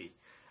whiskey.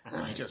 and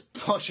then I just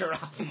push her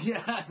off.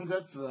 Yeah,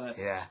 that's...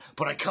 Yeah,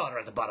 but I caught her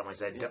at the bottom. I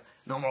said,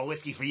 "No more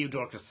whiskey for you,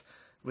 Dorcas."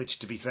 Which,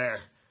 to be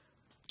fair,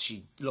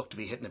 she looked to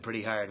be hitting it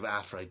pretty hard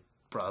after I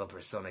brought up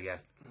her son again.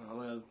 Oh,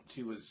 well,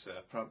 she was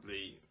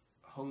probably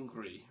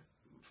hungry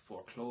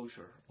for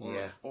closure.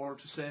 Or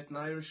to say it in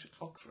Irish,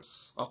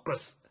 uchrus.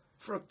 Uchrus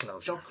for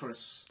closure.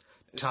 Uchrus.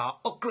 Ta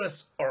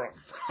uchrus orum.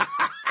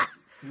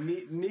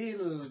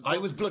 Neil... I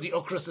was bloody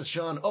uchrus as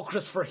Sean.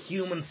 Uchrus for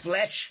human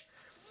flesh.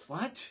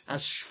 What?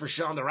 As for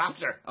Sean the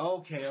Raptor.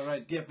 Okay, all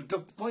right. Yeah, but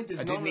look, the point is...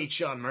 I didn't meet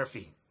Sean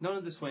Murphy. None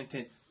of this went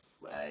in.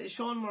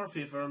 Sean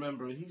Murphy, if I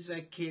remember, he's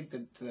a kid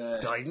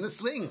that... Died in the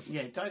swings.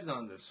 Yeah, he died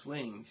on the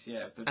swings,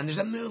 yeah. But And there's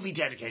a movie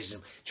dedicated to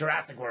him.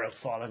 Jurassic World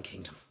Fallen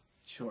Kingdom.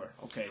 sure,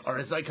 okay. Or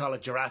as I call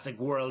it, Jurassic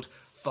World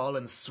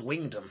Fallen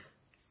Swingdom.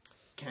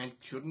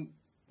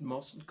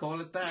 Mustn't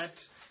call it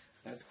that.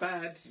 That's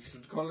bad. You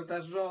shouldn't call it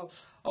that at all.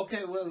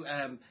 Okay, well,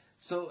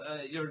 so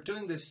you're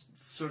doing this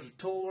sort of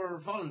tour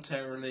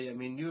voluntarily. I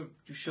mean, you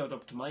showed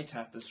up to my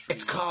tapestry.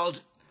 It's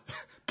called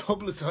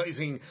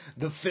publicising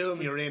the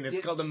film you're in. It's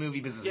called the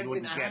movie business. You You've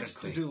wouldn't been get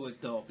asked it. to do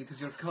it, though,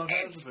 because you're cut out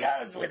It of it.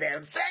 goes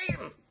without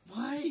saying.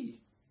 Why?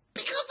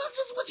 Because that's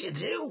just what you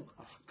do.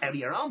 Out of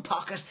your own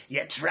pocket,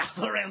 you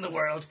travel around the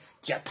world.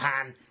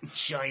 Japan,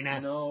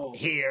 China,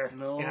 here,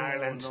 in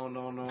Ireland,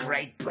 No.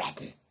 Great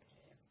Britain.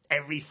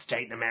 Every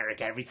state in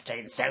America, every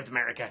state in South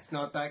America. It's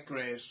not that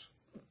great.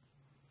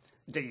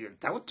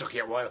 That took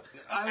you a while.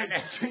 I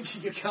was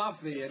drinking a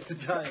coffee at the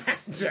time.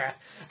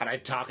 And I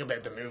talk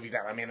about the movie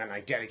that I'm in, and I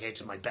dedicate it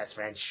to my best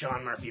friend,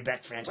 Sean Murphy,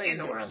 best friend in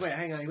the world. Wait,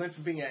 hang on. You went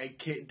from being a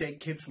dead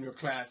kid from your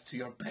class to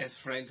your best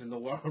friend in the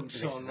world,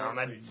 Sean Listen, I'm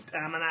Murphy.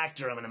 I'm an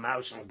actor, I'm an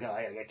emotional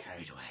guy, I get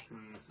carried away.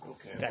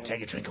 Okay. Gotta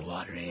take a drink of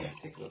water here.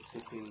 Take a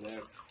sip in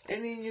there.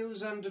 Any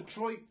news on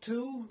Detroit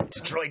too?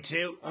 Detroit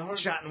 2, heard-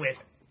 chatting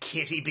with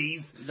Kitty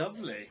Bees.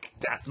 Lovely.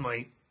 That's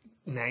my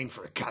name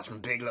for Catherine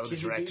Bigelow, the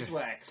Kitty director.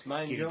 Beeswax,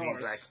 mind Kitty yours.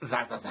 Beeswax.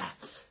 Za, za, za.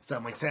 So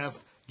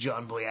myself,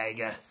 John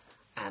Boyega,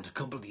 and a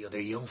couple of the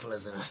other young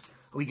fellas in it,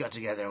 we got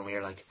together and we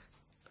were like,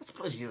 let's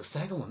bloody do a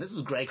second one. This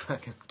was great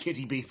cracking.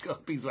 Kitty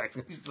Beeswax.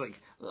 And he's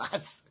like,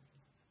 lads,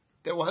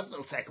 there was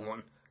no second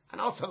one. And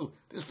also,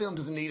 this film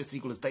doesn't need a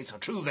sequel. It's based on a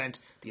true event.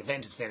 The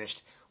event is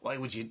finished. Why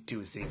would you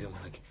do a sequel?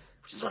 We're like,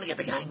 we just want to get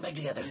the gang back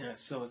together. Yeah,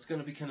 so it's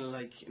going to be kind of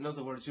like, in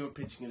other words, you're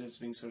pitching it as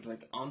being sort of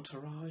like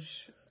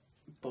Entourage,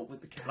 but with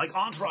the cast. Like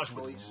Entourage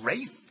with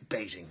race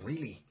baiting,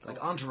 really.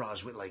 Like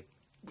Entourage with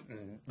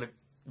with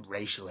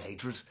racial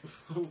hatred.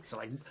 So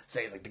like,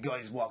 say like the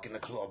guys walk in the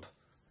club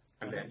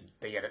and then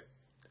they get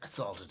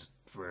assaulted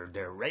for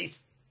their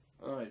race,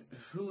 Alright,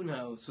 who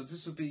now? So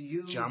this will be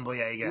you. John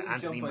Boyega, you,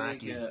 Anthony John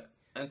Mackie. Boyega,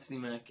 Anthony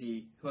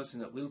Mackie. Who else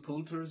in it? Will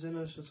Poulter's in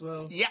it as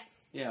well? Yeah.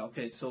 Yeah,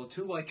 okay, so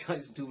 2 white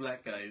guys and 2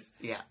 black guys.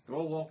 Yeah. You're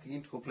all walking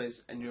into a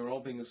place and you're all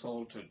being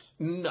assaulted.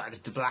 No,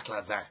 it's the black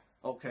lads are.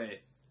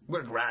 Okay.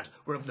 We're grand.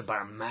 We're up the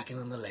bar macking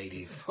on the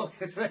ladies.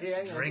 Okay,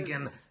 hang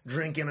on.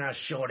 Drinking our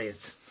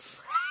shorties.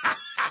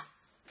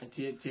 And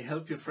do you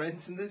help your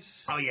friends in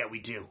this? Oh, yeah, we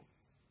do.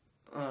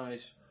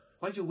 Alright.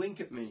 Why'd you wink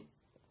at me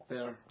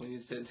there when you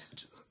said...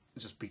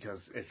 Just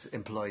because it's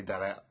implied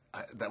that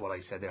that what I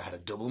said there had a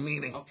double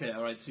meaning. Okay,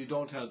 alright, so you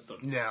don't help them.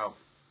 No.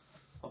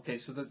 Okay,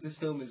 so that this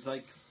film is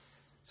like...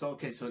 So,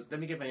 okay, so let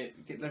me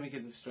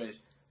get this straight.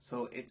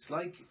 So it's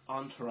like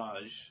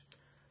Entourage,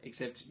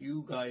 except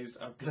you guys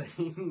are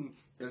playing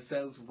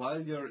yourselves while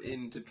you're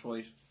in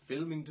Detroit,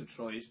 filming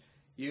Detroit.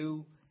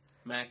 You,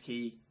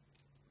 Mackie,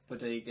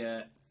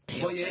 Bodega...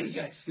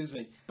 Boyega, excuse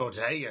me.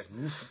 Bodega.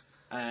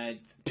 And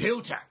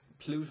Pluto.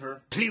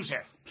 Pluto.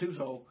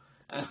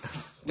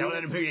 Don't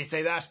let him hear you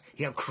say that.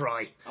 He'll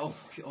cry.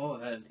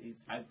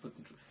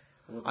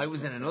 I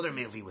was in another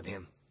movie with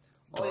him.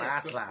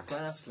 Glassland.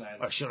 Glassland.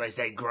 Or should I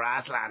say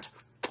Grassland?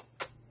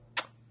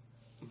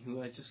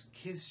 I just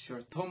kissed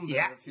your thumb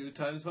Yeah. there a few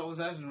times. What was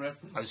that in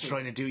reference I was to?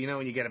 trying to do, you know,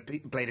 when you get a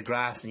blade of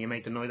grass and you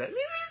make the noise that...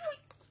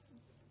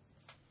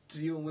 So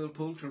you and Will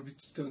Poulter were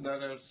just doing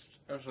that out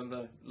on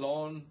the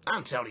lawn.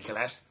 And Tony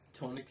Collette.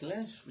 Tony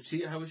Collette.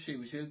 How was she?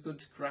 Was she a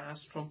good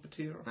grass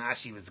trumpeter? Ah,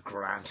 she was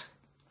grand.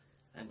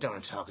 And Don't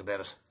want to talk about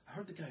it. I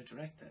heard the guy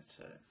direct that.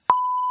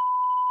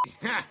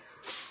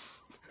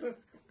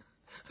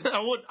 I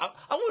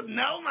wouldn't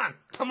know, man.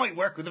 I might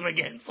work with him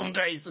again some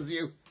days as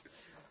you.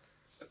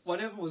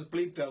 Whatever was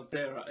bleeped out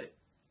there,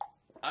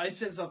 I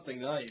said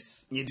something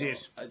nice. You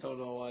did. I don't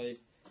know why.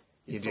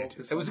 You did.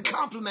 focused It was a on that.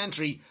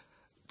 complimentary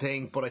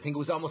thing, but I think it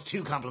was almost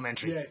too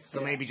complimentary. Yes, so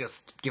yeah. maybe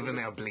just give him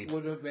a bleep.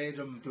 Would have made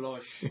him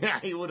blush. Yeah,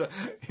 he would have.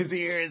 His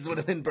ears would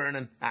have been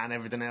burning and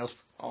everything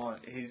else. Oh,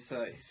 he's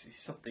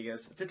something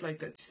else. A bit like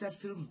that. See that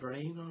film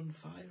Brain on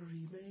Fire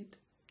he made?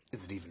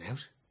 Is it even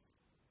out?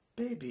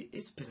 Baby,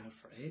 it's been out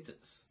for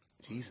ages.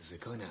 Jesus, it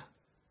kind of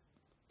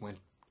went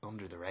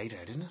under the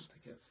radar, didn't it?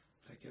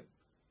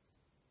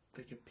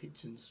 Like a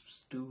pigeon's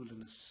stool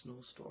in a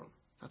snowstorm.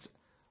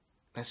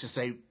 Let's just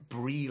say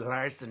Brie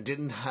Larson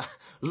didn't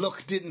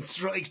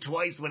strike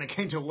twice when it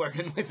came to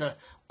working with an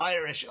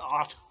Irish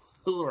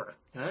auteur.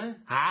 Huh?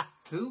 Huh?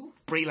 Who?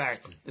 Brie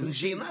Larson. Isn't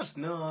she in that?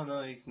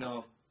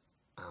 No.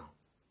 Oh.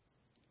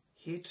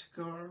 Hit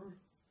Girl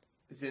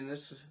is in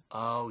it.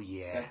 Oh,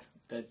 yeah.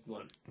 That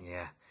one.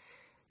 Yeah.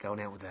 Going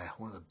out with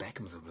one of the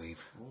Beckhams, I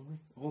believe.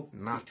 Oh,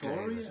 Not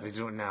Victoria. David. We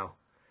don't know.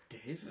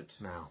 David.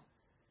 No.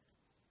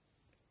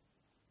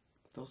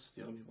 Those are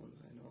the only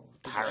ones I know.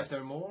 Paris. Are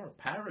there more?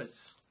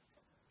 Paris.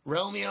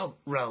 Romeo.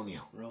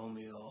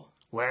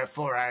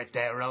 Wherefore art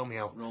thou,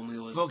 Romeo?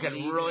 Romeo is fucking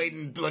bleeding.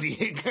 riding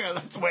bloody girl.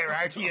 That's where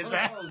Artie is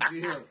at. Oh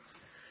dear.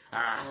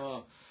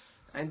 Oh.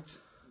 And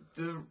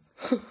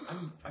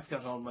I've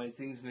got all my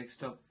things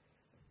mixed up.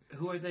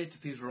 Who are they to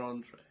Peter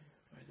Andre?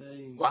 Are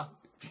they What?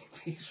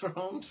 Peter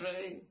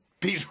Andre?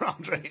 Peter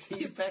Andre. Is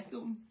he a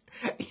Beckham?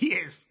 He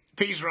is.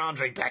 Peter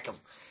Andre Beckham.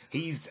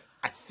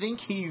 I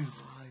think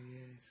he's Oh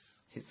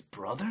yes. his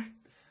brother?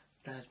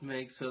 That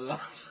makes a lot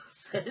of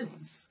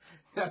sense.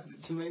 Now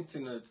that you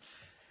mention it.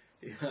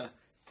 Yeah.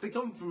 They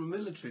come from a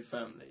military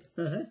family.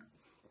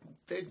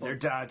 Mm-hmm. Their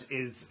dad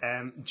is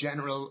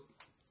General...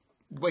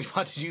 Wait,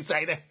 what did you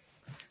say there?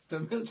 The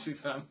military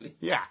family.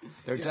 Yeah.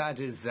 Their dad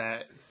is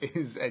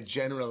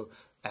General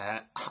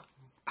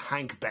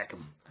Hank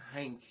Beckham.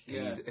 Hank,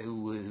 yeah.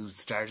 Who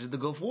started the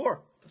Gulf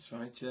War. That's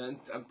right, yeah.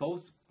 And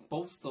both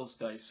those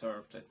guys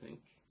served, I think.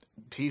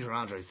 Peter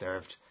Andre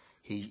served.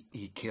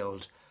 He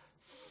killed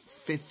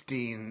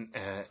 15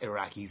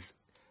 Iraqis.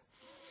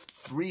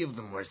 3 of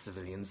them were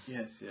civilians.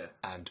 Yes, yeah.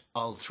 And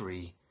all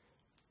 3,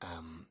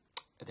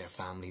 their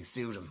families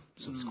sued him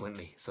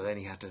subsequently. So then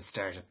he had to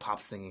start a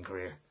pop singing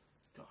career.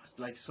 God,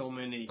 like so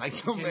many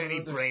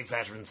Brave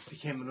veterans.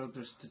 Became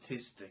another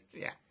statistic.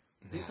 Yeah.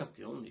 He's not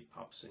the only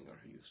pop singer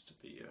who used to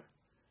be a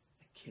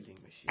killing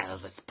machine.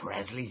 Elvis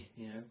Presley.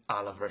 Yeah.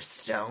 Oliver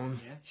Stone.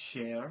 Yeah.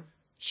 Cher.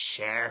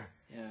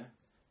 Yeah.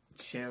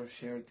 Cher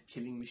the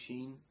killing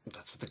machine.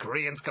 That's what the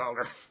Koreans called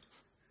her.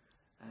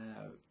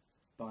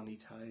 Bonnie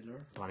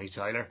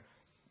Tyler.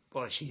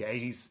 Boy, she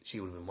 80s. She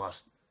would have been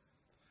what?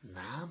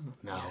 Nam?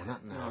 No,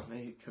 not Nam. No,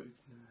 maybe, I don't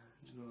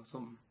know,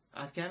 something.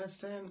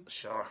 Afghanistan.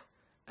 Sure.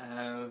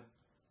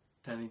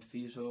 Danny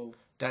DeVito.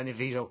 Danny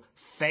DeVito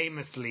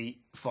famously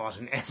fought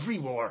in every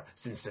war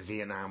since the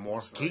Vietnam War.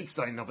 Right. Keeps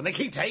signing up, and they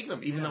keep taking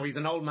him, even though he's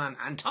an old man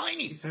and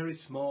tiny. He's very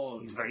small.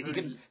 He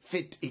can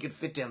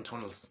fit down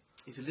tunnels.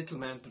 He's a little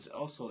man, but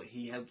also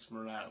he helps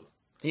morale.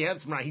 He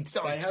always By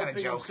telling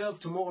helping jokes. himself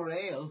to more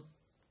ale.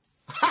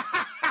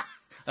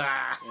 There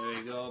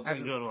we go. That's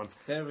a good one.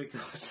 There we go.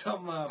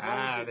 Some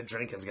the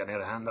drinking's getting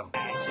out of hand though.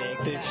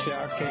 This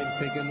shark ain't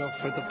big enough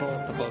for the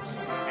both of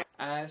us.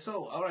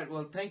 All right.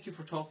 Well, thank you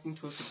for talking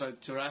to us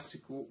about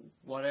Jurassic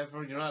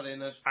whatever. You're not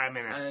in it. I'm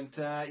in it.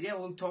 And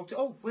we'll talk to.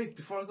 Oh, wait!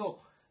 Before I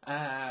go,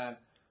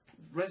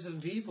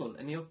 Resident Evil,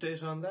 any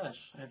update on that?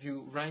 Have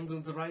you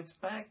wrangled the rights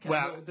back?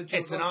 Well,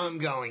 it's an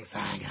ongoing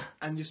saga.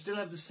 And you still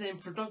have the same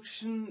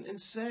production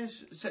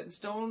set in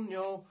stone,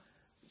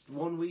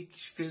 1 week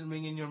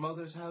filming in your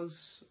mother's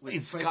house?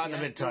 It's gotten a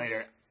bit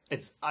tighter.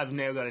 I've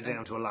now got it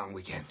down to a long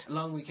weekend. A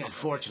long weekend.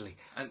 Unfortunately.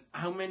 Okay. And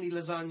how many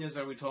lasagnas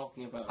are we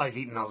talking about? I've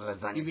eaten all the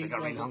lasagnas. I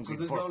got really hungry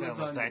before film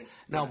started.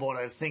 No, but what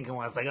I was thinking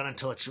was I got in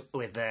touch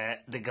with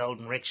the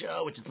Golden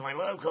Rickshaw, which is my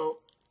local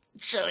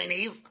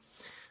Chinese.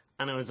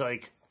 And I was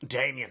like,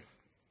 Damien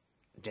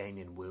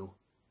Wu.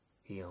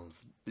 He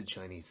owns the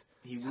Chinese.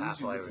 He's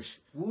half Irish.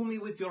 Woo me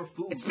with your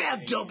food. It's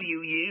spelled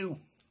W-U.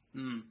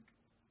 And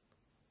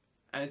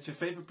it's your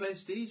favourite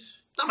place to eat?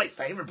 Not my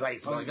favourite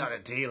place, but I got a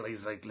deal.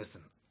 He's like,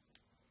 listen,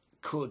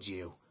 could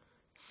you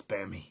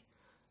spare me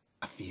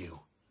a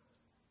few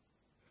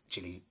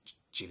chili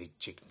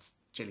chickens,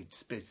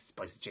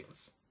 spicy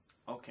chickens?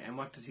 Okay, and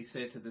what did he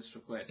say to this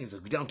request? He's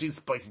like, we don't do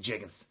spicy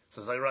chickens. So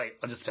I was like, right,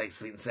 I'll just take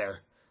sweet and sour.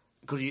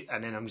 Could you?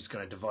 And then I'm just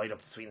going to divide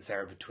up the sweet and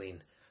sour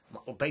between.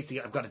 Well,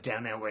 basically, I've got it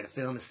down now where the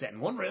film is set in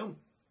one room.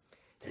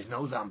 There's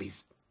no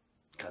zombies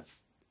because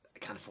I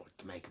can't afford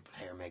to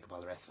hair, makeup,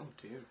 all the rest of it. Oh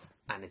dear.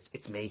 And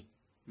it's me,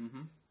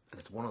 and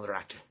it's one other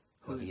actor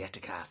who I've yet to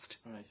cast.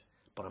 Right.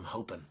 But I'm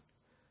hoping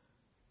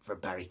for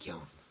Barry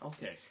Keoghan.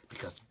 Okay.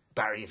 Because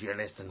Barry, if you're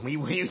listening,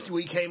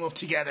 we came up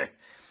together,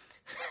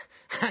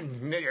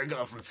 and you're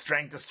going from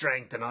strength to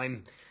strength, and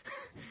I'm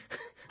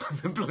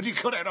bloody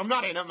cut out. I'm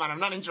not in it, man. I'm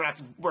not in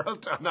Jurassic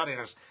World. I'm not in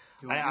it.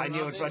 I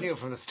knew it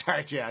from the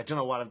start. Yeah, I don't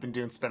know what I've been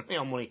doing, spending my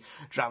own money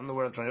traveling the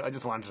world trying. I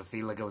just wanted to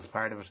feel like I was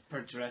part of it.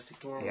 For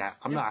Jurassic World. Yeah,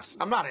 I'm not.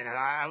 I'm not in it.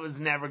 I was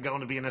never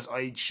going to be in it.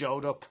 I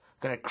showed up,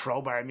 kind of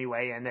crowbarred me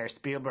way in there.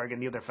 Spielberg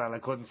and the other fella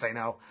couldn't say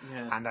no,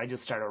 and I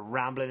just started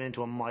rambling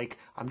into a mic.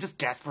 I'm just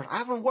desperate. I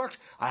haven't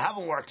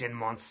worked in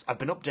months. I've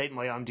been updating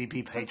my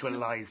IMDb page with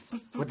lies.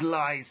 With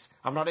lies.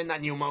 I'm not in that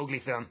new Mowgli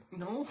film.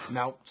 No.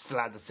 No, just a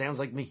lad that sounds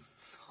like me.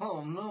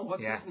 Oh no,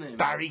 what's his name?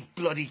 Barry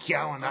bloody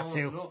Keoghan, that's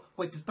who. No.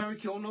 Wait, does Barry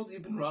Keoghan know that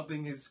you've been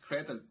robbing his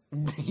credit?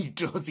 He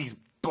does, he's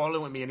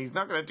bullying with me and he's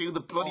not going to do the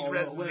bloody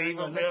Resident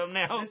Evil film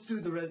now. Let's do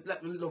the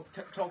look,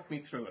 talk me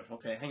through it,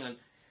 okay? Hang on.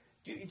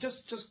 You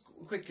just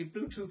quickly,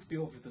 Bluetooth me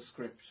over the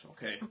script,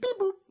 okay? Beep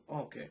boop.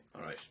 Okay,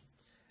 alright.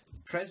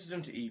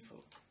 President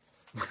Evil.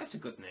 That's a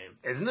good name.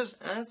 Isn't it?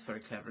 That's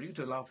very clever, you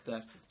do a lot with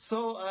that.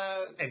 So,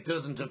 it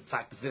doesn't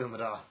affect the film at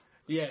all.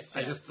 Yes,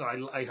 I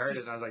heard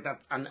it and I was like,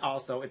 that's, and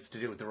also it's to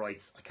do with the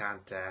rights. I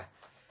can't get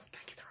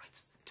the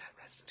rights to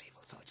Resident Evil,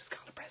 so I just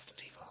call it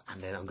Resident Evil.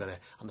 And then on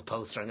the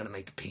poster, I'm gonna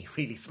make the P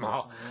really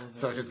small,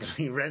 so it's just gonna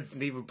be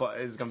Resident Evil, but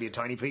it's gonna be a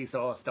tiny P.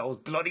 So if those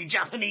bloody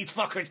Japanese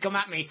fuckers come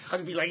at me, I'll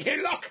just be like,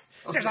 here, look,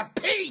 there's a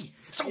P.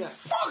 So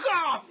fuck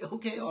off.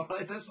 Okay, all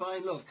right, that's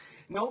fine. Look,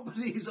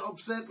 nobody's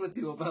upset with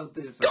you about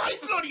this. Right?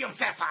 I'm bloody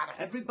upset, Father.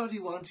 Everybody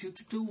wants you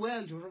to do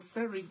well. You're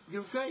great,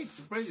 you're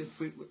brilliant.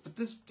 But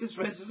this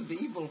Resident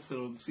Evil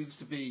film seems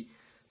to be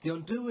the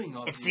undoing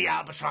of It's the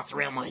albatross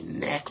around my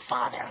neck,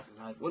 Father.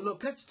 Well,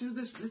 look, let's do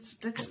this.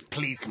 Let's.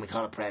 Please, can we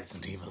call it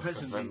President Evil?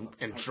 Because I'm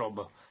in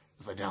trouble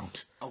if I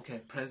don't. Okay,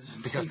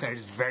 President. Because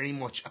there's very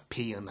much a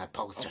P on that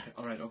poster.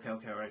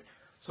 Okay, all right.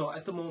 So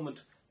at the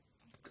moment,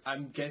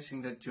 I'm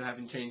guessing that you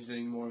haven't changed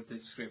any more of the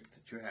script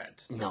that you had.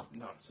 No.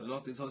 So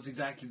nothing. So it's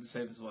exactly the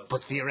same as it was.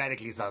 But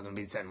theoretically, it's all going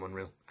to be set in one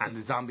room. And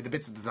the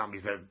bits with the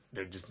zombies,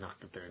 they're just not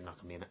going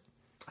to be in it.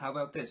 How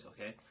about this?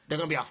 Okay. They're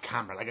going to be off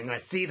camera. Like I'm going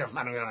to see them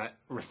and I'm going to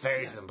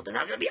refer to them, but they're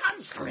not going to be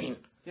on screen.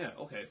 Yeah.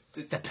 Okay.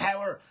 The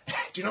power.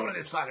 Do you know what it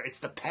is, Father? It's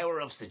the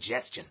power of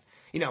suggestion.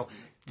 You know,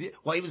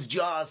 why was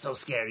Jaws so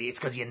scary? It's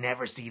because you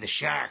never see the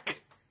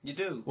shark. You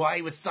do.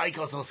 Why was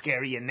Psycho so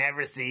scary? You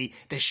never see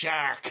the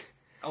shark.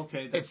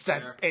 Okay, that's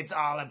fair. It's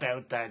all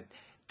about the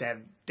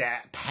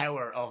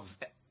power of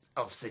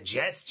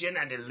suggestion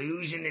and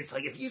illusion. It's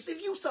like if you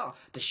saw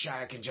the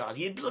shark in Jaws,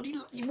 you'd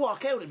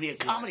walk out. It'd be a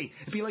comedy.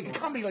 It'd be like a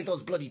comedy, like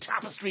those bloody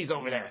tapestries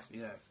over there.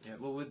 Yeah.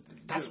 Well,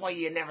 that's why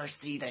you never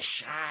see the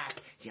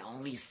shark. You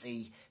only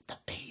see the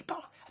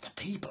people. The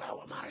people are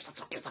what matters.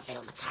 That's what gives the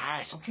film its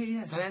heart. Okay,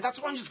 yeah. So then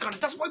that's why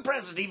that's why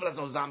President Evil has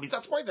no zombies.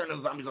 That's why there are no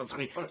zombies on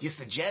screen. You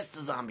suggest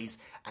the zombies,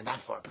 and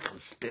therefore it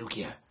becomes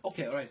spookier.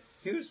 Okay, all right.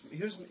 Here's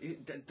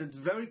the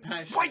very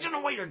passionate. Why do you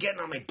know why you're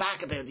getting on my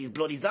back about these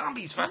bloody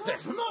zombies, Father?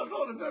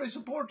 No, I'm very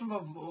supportive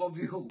of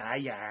you.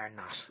 You are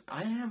not.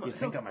 I am. You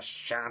think I'm a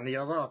shandy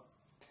or what?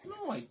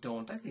 No, I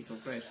don't. I think you're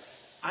great.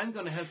 I'm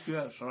going to help you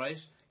out, all right?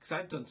 Because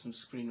I've done some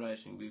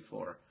screenwriting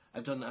before.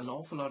 I've done an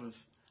awful lot of.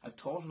 I've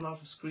taught a lot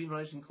of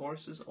screenwriting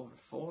courses, over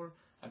 4.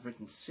 I've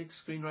written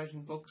 6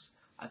 screenwriting books.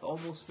 I've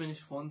almost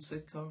finished 1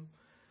 sitcom.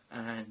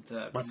 And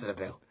what's it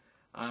about?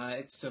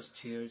 It's just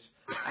Cheers.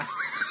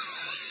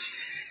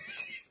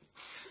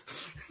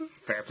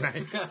 Fair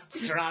play.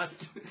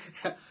 Trust.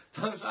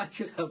 But I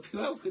could help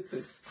you out with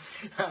this.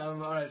 All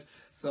right.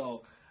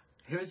 So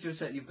here's your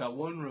set. You've got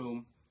 1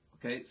 room.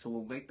 Okay. So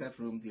we'll make that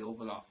room the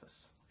Oval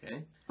Office.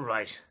 Okay.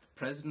 Right. The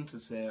president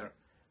is there.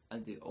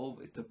 And the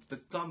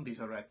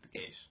zombies are at the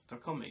gate. They're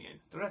coming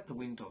in. They're at the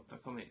window. They're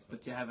coming in.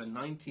 But you have a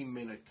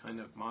 19-minute kind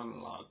of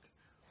monologue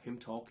him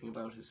talking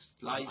about his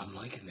life. I'm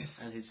liking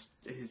this. And his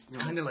It's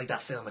kind of like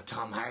that film with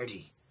Tom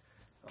Hardy,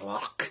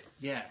 Rock,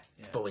 yeah.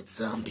 but with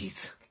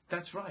zombies.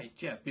 That's right.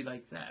 Yeah, be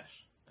like that.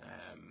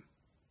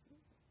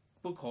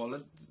 We'll call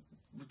it.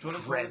 Do you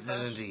want to Resident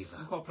call it that? Evil.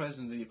 We'll call it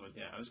Resident Evil.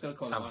 Yeah, I was going to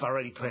call it. I've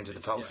already printed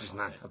the zombies. posters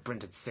Yeah, now. okay. I've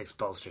printed 6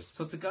 posters.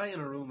 So it's a guy in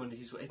a room, and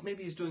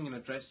maybe he's doing an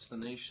address to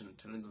the nation,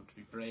 telling them to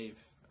be brave,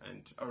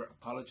 or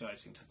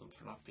apologising to them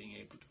for not being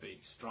able to be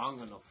strong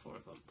enough for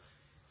them.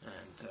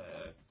 And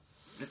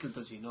little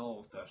does he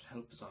know that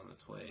help is on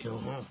its way.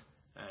 Uh-huh.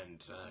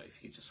 And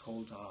if you just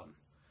hold on.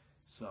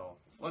 So,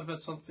 what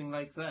about something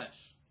like that?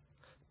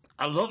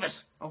 I love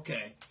it.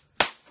 Okay.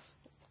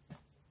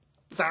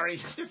 Sorry.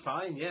 You're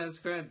fine. Yeah, that's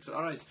great.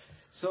 All right.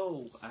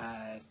 So,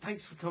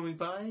 thanks for coming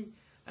by.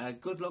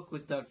 Good luck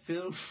with that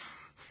film.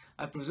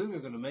 I presume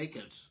you're going to make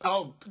it.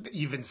 Oh,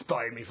 you've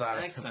inspired me,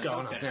 Father. Excellent, I'm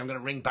going okay. off now. I'm going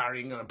to ring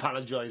Barry. I'm going to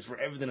apologise for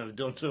everything I've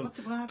done to him.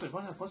 What happened?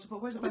 What happened? What's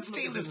But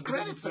stealing his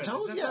credits, I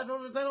told Is you.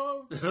 that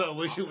all? I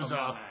wish it was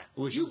all.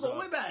 You go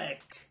way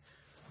back.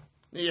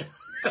 Yeah.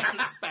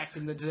 Back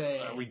in the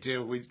day. We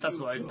do. That's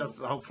what.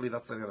 Hopefully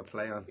that's what I'm going to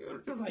play on.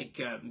 You're like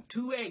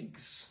 2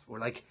 eggs. We're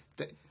like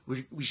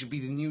we should be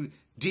the new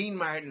Dean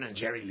Martin and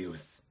Jerry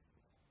Lewis.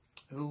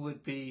 Who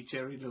would be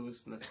Jerry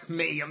Lewis?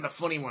 Me, I'm the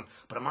funny one,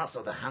 but I'm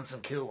also the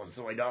handsome, cool one,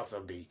 so I'd also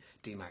be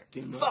Dean Martin.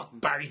 Dean Martin. Fuck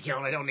Barry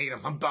Keoghan, I don't need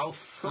him. I'm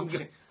both.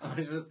 Okay.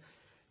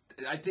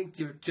 I think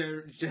you're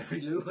Jerry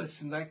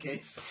Lewis in that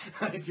case.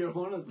 If you're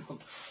one of them,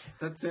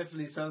 that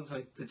definitely sounds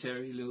like the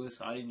Jerry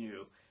Lewis I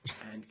knew.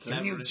 And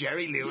You knew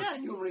Jerry Lewis? Yeah, I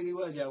knew him really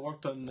well. Yeah, I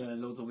worked on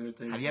loads of weird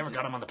things. Have you ever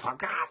got him on the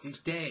podcast? He's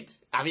dead.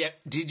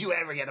 Did you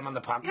ever get him on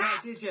the podcast? Yeah,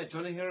 I did. Yeah, do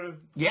you want to hear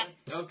him? Yeah.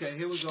 Okay,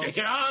 here we go. Stick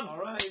it on.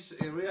 All right,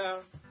 here we are.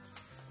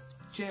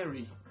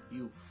 Jerry,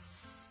 you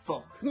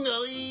fuck.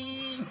 No.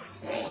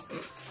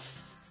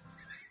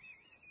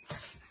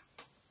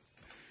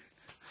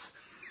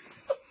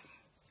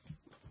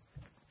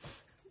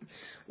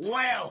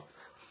 Well,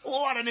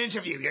 what an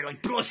interview. You're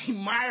like bloody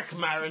Mark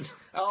Maron.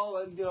 Oh,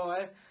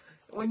 and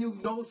when you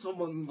know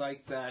someone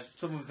like that,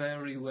 someone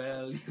very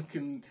well, you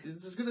can.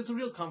 It's a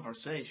real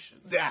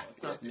conversation. Yeah.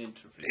 It's not an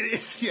interview. It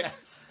is, yeah.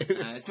 Do you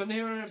want to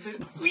hear a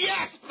bit?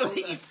 Yes,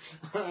 please.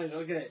 All right,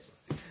 okay.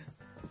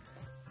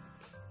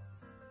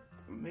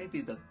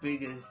 Maybe the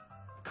biggest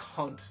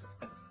cunt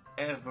I've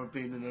ever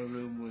been in a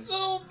room with.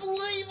 Oh,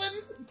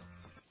 believing.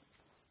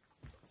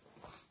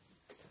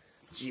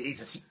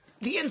 Jesus,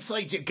 the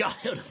insight you got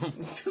out of him.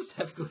 Just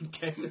have good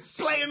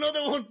chemistry. Play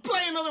another one.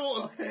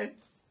 Okay.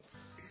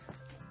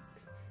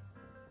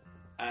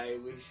 I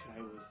wish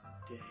I was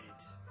dead.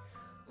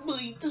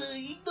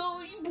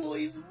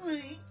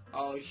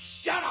 Oh,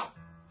 shut up!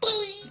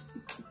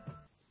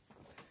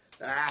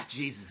 Ah,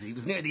 Jesus, he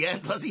was near the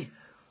end, was he?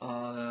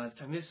 I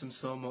miss him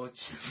so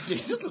much.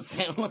 It doesn't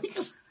sound like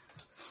it.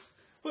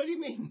 What do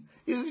you mean?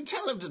 You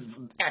tell him to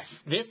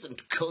F this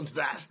and cunt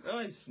that.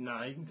 Oh,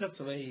 that's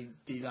the way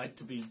he liked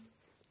to be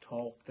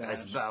talked at. I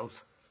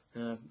suppose.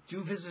 Do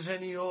you visit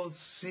any old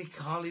sick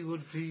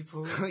Hollywood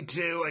people? I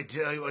do. I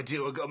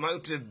go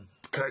out to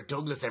Kirk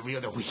Douglas every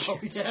other week. Oh,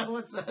 yeah,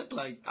 what's that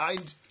like?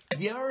 Have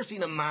you ever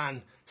seen a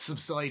man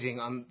subsiding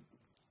on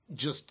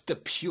just the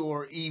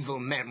pure evil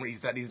memories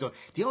that he's done?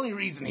 The only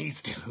reason he's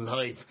still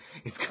alive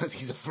is because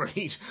he's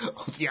afraid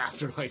of the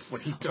afterlife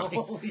when he dies.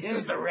 Oh, yeah.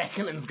 Because the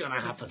reckoning's going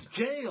to happen.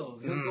 Jail.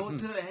 You'll go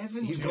to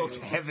heaven You jail. go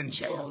to heaven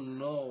jail. Oh,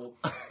 no.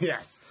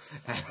 Yes.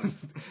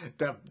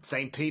 The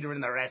St. Peter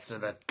and the rest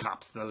of the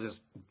cops, they'll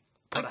just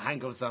put a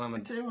handcuffs on him. I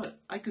And tell you what,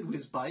 I could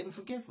whiz by and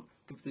forgive him.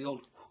 Give the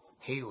old...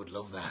 he would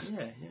love that.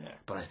 Yeah.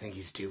 But I think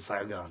he's too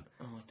far gone.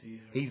 Oh, dear.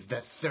 He's the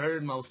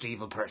third most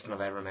evil person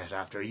I've ever met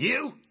after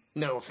you.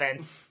 No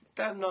offence.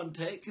 That none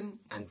taken.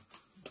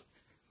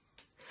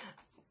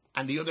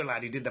 And the other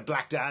lad who did the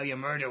Black Dahlia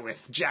murder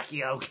with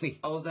Jackie Oakley.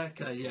 Oh, that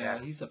guy, yeah.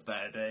 He's a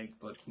bad egg,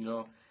 but,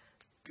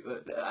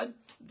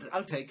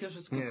 I'll take it.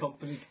 It's good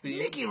company to be in.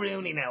 Mickey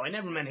Rooney now. I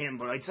never met him,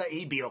 but I'd say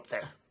he'd be up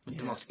there with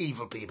the most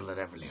evil people that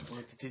ever lived.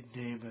 Well, they did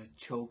name a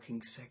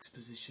choking sex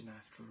position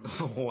after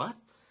him. What?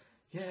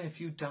 Yeah,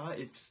 if you die,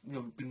 it's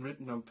been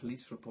written on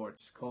police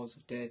reports. Cause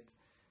of death,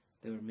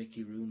 they were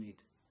Mickey Rooney'd.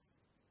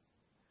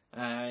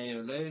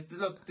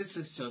 Look, this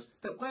is just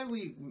why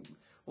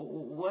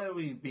are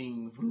we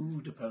being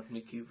rude about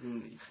Mickey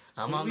Rooney?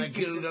 I'm on the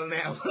Google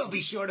now. I'll be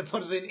sure to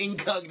put it in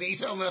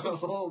incognito mode.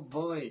 Oh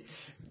boy,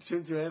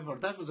 shouldn't you ever?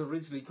 That was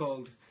originally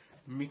called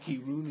Mickey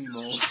Rooney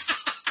mode.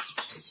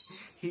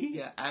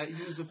 He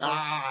was a.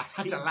 I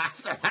had to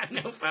laugh at that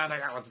now, Father.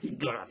 That was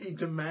good. He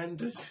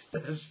demanded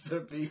that there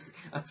be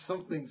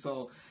something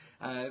so,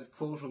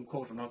 quote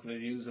unquote, I'm not going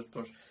to use it,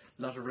 but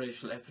a lot of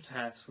racial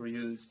epitaphs were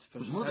used.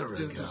 But Mother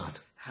of God.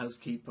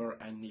 Housekeeper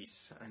and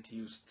niece, and he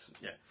used,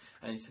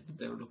 and he said that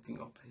they were looking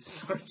up his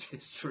search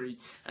history,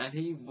 and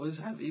he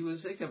was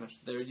sick of it.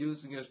 They're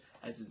using it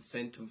as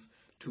incentive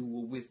to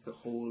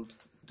withhold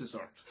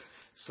dessert.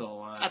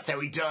 So that's how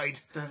he died.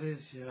 that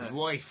is, yeah. His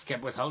wife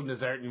kept withholding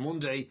dessert, and one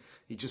day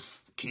he just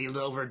keeled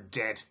over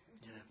dead.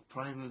 Yeah,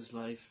 prime of his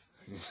life.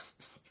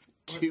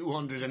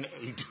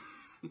 208.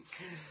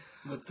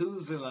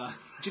 Methuselah.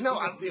 Do you know,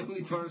 That's the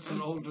only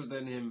person older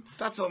than him.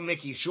 That's what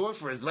Mickey's short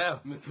for as well.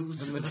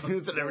 Methuselah.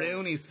 Methuselah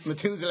Roonies.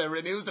 Methuselah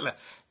Renusela.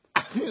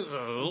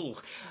 Oh.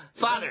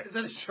 Father. Is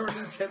that a Shirley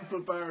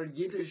Temple Bar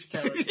Yiddish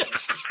character?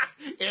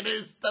 It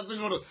is. That's a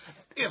good one.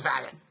 Yeah,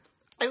 Father.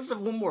 I just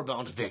have one more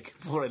bone to pick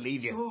before I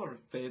leave you. Sure,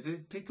 baby.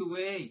 Pick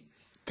away.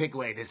 Pick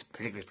away this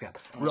particular scab.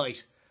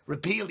 Right.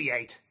 Repeal the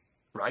 8.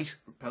 Right?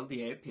 Repel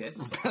the ape, yes.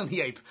 Repel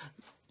the ape.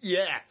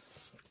 Yeah.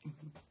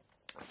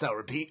 So,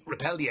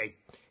 repel the ape.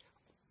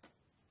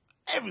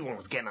 Everyone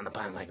was getting on the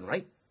bandwagon,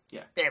 right?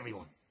 Yeah.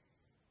 Everyone.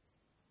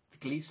 The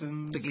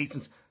Gleasons. The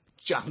Gleasons.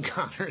 John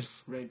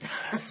Connors. Ray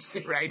Darcy.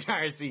 Ray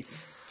Darcy.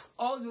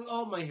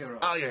 All my heroes.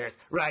 All your heroes.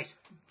 Right.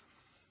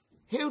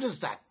 Who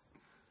does that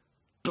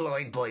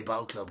blind boy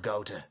boat club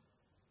go to?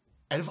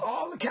 Out of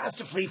all the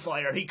cast of Free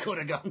Fire he could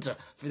have gone to,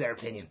 for their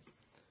opinion.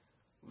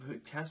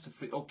 Cast of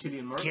Free... Oh,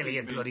 Cillian Murphy.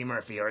 Cillian Bloody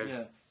Murphy, or as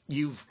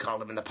you've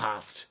called him in the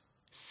past,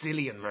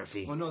 Cillian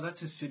Murphy. Oh, no,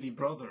 that's his silly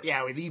brother.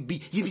 Yeah, well, you'd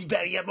be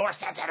better, you have more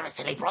sense out of a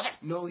silly brother.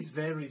 No, he's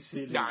very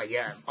silly. No,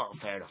 yeah. Oh,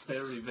 fair enough.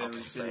 Very, very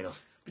Okay, silly. fair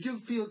enough. But you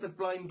feel that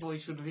Blind Boy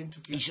should have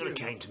interviewed He should have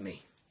you? came to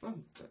me. Well,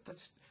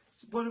 that's...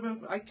 What about...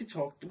 I could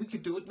talk... We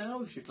could do it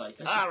now if you'd like.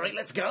 All right,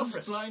 let's go for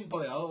it. Blind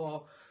Boy.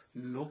 Oh,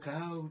 look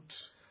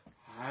out.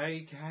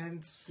 I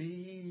can't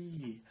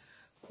see.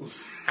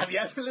 Have you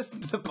ever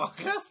listened to the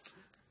podcast?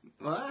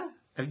 What?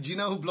 Do you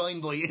know who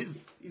Blind Boy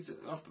is? He's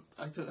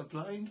a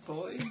blind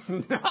boy.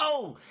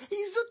 No!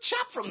 He's the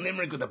chap from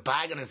Limerick with a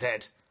bag on his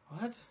head.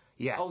 What?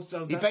 Yeah. Oh,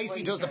 so he that's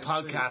basically why does a you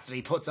can't podcast and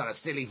he puts on a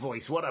silly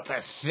voice. What a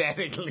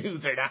pathetic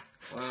loser that.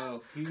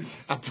 Wow.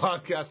 A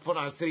podcast put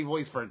on a silly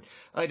voice for,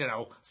 I don't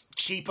know,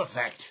 cheap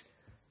effect.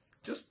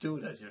 Just do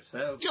it as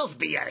yourself. Just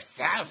be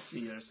yourself. Be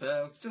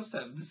yourself. Just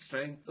have the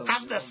strength. Of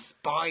Have the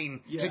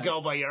spine to Yeah.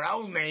 go by your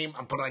own name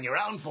and put on your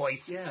own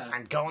voice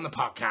and go on the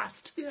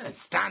podcast and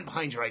stand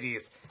behind your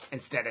ideas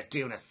instead of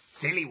doing a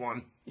silly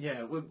one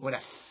with a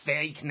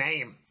fake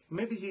name.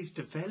 Maybe he's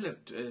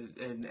developed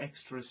an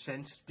extra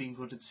sense of being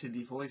good at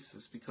silly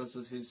voices because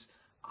of his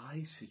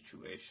eye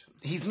situation.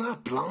 He's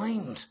not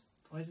blind.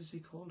 Why does he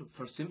call it?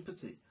 For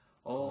sympathy.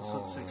 Oh, so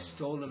it's like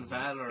stolen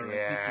valor.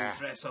 Yeah. Like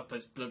people dress up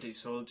as bloody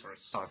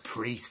soldiers. Or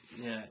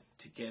priests. Yeah,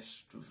 to get...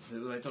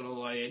 I don't know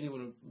why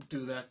anyone would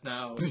do that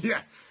now.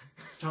 Yeah.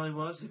 Time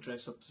was to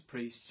dress up as a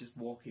priest, just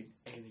walking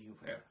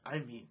anywhere. I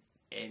mean,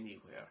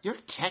 anywhere. You're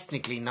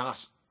technically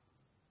not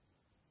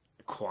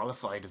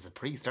qualified as a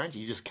priest, aren't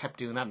you? You just kept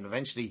doing that and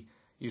eventually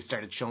you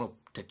started showing up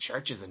to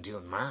churches and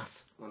doing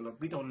mass. Well,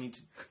 look, we don't need to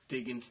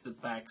dig into the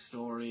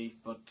backstory,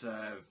 but...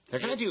 They're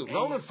going to do...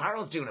 Ronan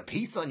Farrow's doing a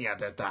piece on you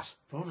about that.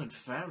 Ronan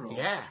Farrow?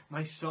 Yeah.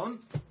 My son?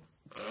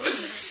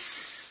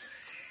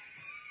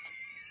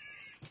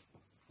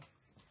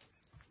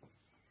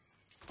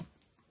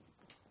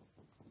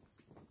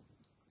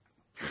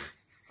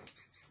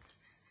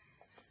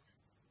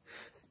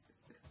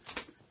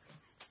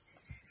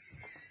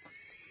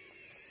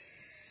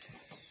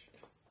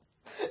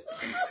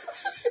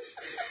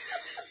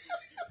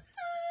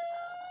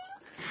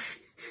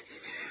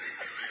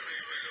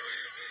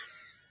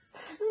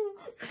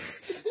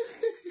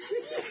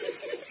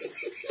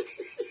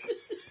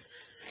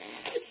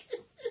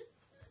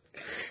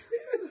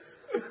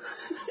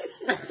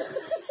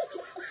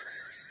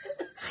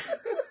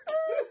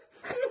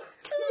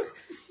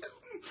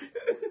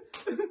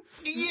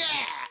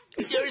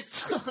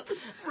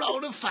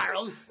 Ronan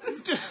Farrow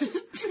is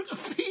doing a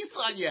piece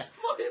on you.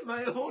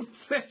 My own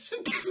flesh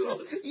and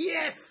blood.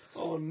 Yes.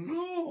 Oh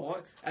no!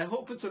 I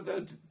hope it's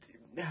about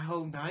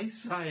how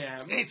nice I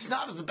am. It's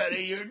not as about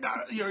it.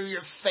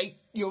 You're fake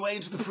your way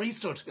into the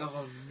priesthood.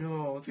 Oh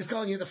no! He's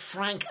calling you the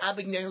Frank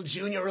Abagnale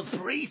Jr. of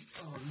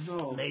priests. Oh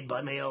no! Made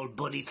by my old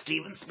buddy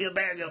Steven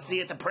Spielberg. You'll see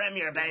it at the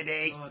premiere,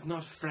 baby. God,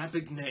 not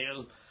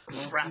Frabignale.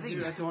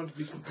 Frabbing? I don't want to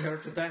be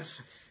compared to that.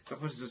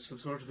 What is it? Some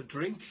sort of a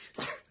drink?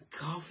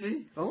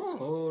 Coffee?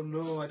 Oh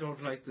no, I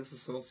don't like this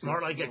association.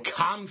 More like a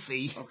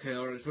confy. Okay,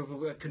 alright,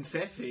 a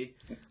confetti.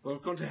 We're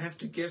going to have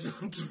to get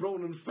on to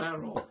Ronan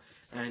Farrow.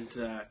 And,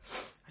 I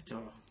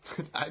don't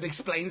know. That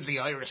explains the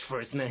Irish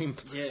first name.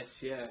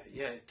 Yes, yeah,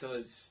 it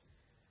does.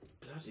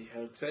 Bloody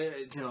hell.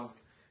 'Cause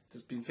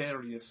there's been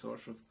various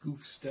sort of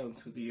goofs down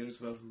through the years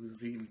about who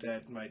his real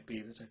dad might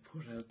be that I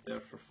put out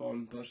there for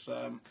fun,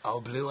 but...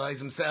 Old Blue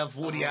Eyes himself,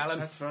 Woody Allen.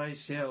 That's right,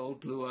 yeah,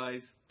 old Blue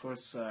Eyes. Of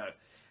course,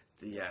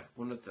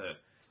 one of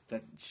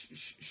that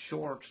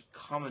short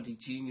comedy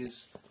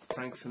genius,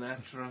 Frank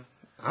Sinatra.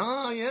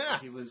 Oh, yeah.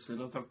 He was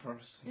another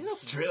person. Yeah,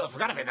 that's true. I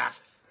forgot about that.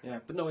 Yeah,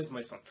 but no, he's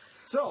my son.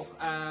 So,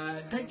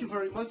 thank you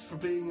very much for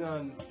being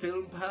on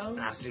Film Pals.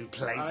 Absolute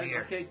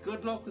pleasure. Okay,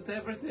 good luck with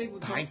everything.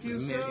 We'll Thanks talk to a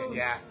you million, soon.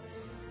 yeah.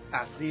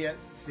 I'll see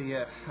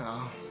ya.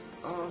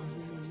 Oh.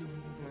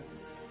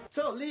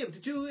 So, Liam,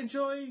 did you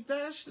enjoy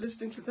that?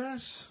 Listening to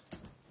that?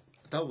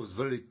 That was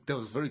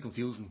very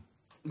confusing.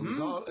 It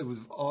was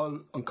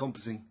all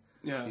encompassing.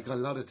 Yeah.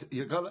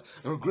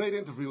 You're a great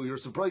interviewer. You're a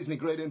surprisingly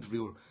great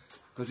interviewer.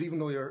 Because even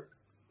though you're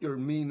you're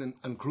mean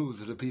and cruel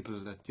to the people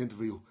that you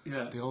interview.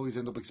 Yeah. They always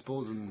end up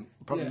exposing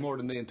probably more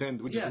than they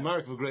intend, which is Yeah. the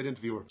mark of a great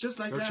interviewer. Just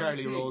like your Larry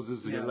Charlie King.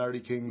 Roses, Yeah. your Larry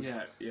Kings,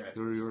 Yeah, yeah.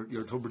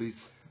 your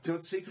Tubertys. Do you know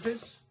what the secret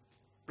is?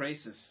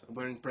 Braces. I'm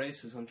wearing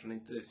braces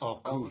underneath this. Oh,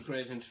 cool. All the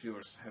great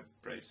interviewers have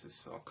braces.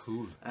 So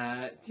Cool.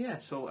 yeah.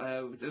 So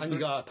And you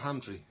got a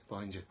pantry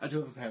behind you. I do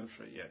have a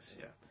pantry. Yes.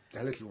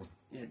 Yeah. A little one.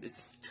 Yeah.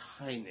 It's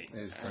tiny. It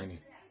is tiny.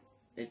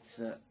 It's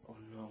oh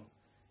no.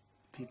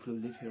 People who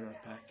live here are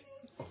back.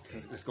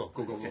 Okay, let's go.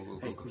 Go.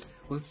 Hey,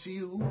 we'll see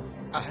you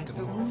At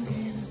the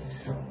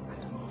movies.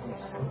 At the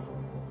movies.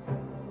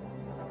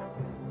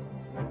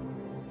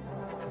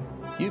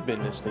 You've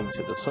been listening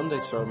to the Sunday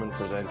Sermon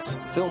Presents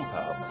Film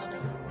Pals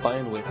by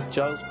and with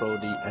Giles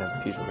Brody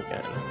and Peter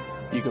McGann.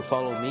 You can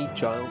follow me,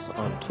 Giles,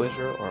 on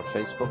Twitter or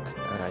Facebook.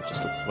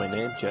 Just look for my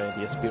name,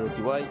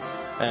 JIDSBRODY.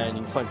 And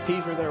you can find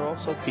Peter there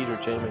also, Peter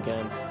J.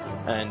 McGann.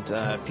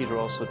 And Peter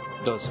also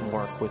does some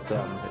work with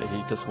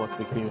he does work in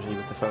the community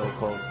with a fellow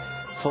called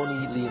Quigg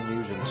and Liam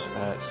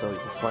Nugent, so you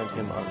can find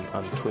him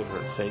on Twitter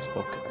and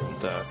Facebook,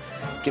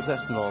 and give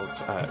that an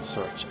old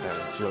search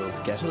and you'll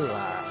get a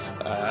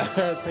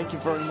laugh. Thank you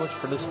very much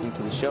for listening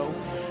to the show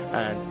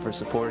and for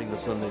supporting the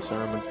Sunday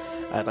Sermon.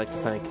 I'd like to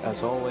thank,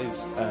 as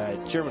always,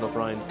 Jeremy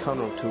O'Brien,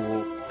 Conor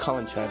O'Toole,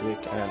 Colin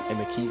Chadwick and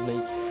Emma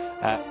Keaveney.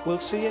 We'll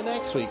see you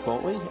next week,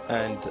 won't we?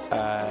 And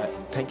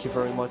thank you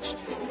very much.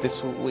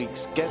 This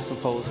week's guest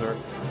composer,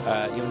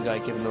 young guy,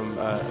 giving him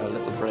a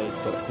little break,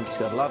 but I think he's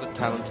got a lot of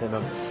talent in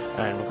him.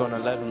 And we're going to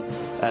let him.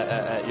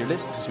 You're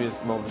listening to his music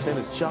at the moment. His name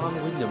is John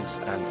Williams,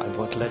 and I'm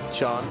going to let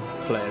John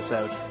play us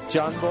out.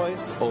 John boy,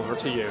 over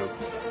to you.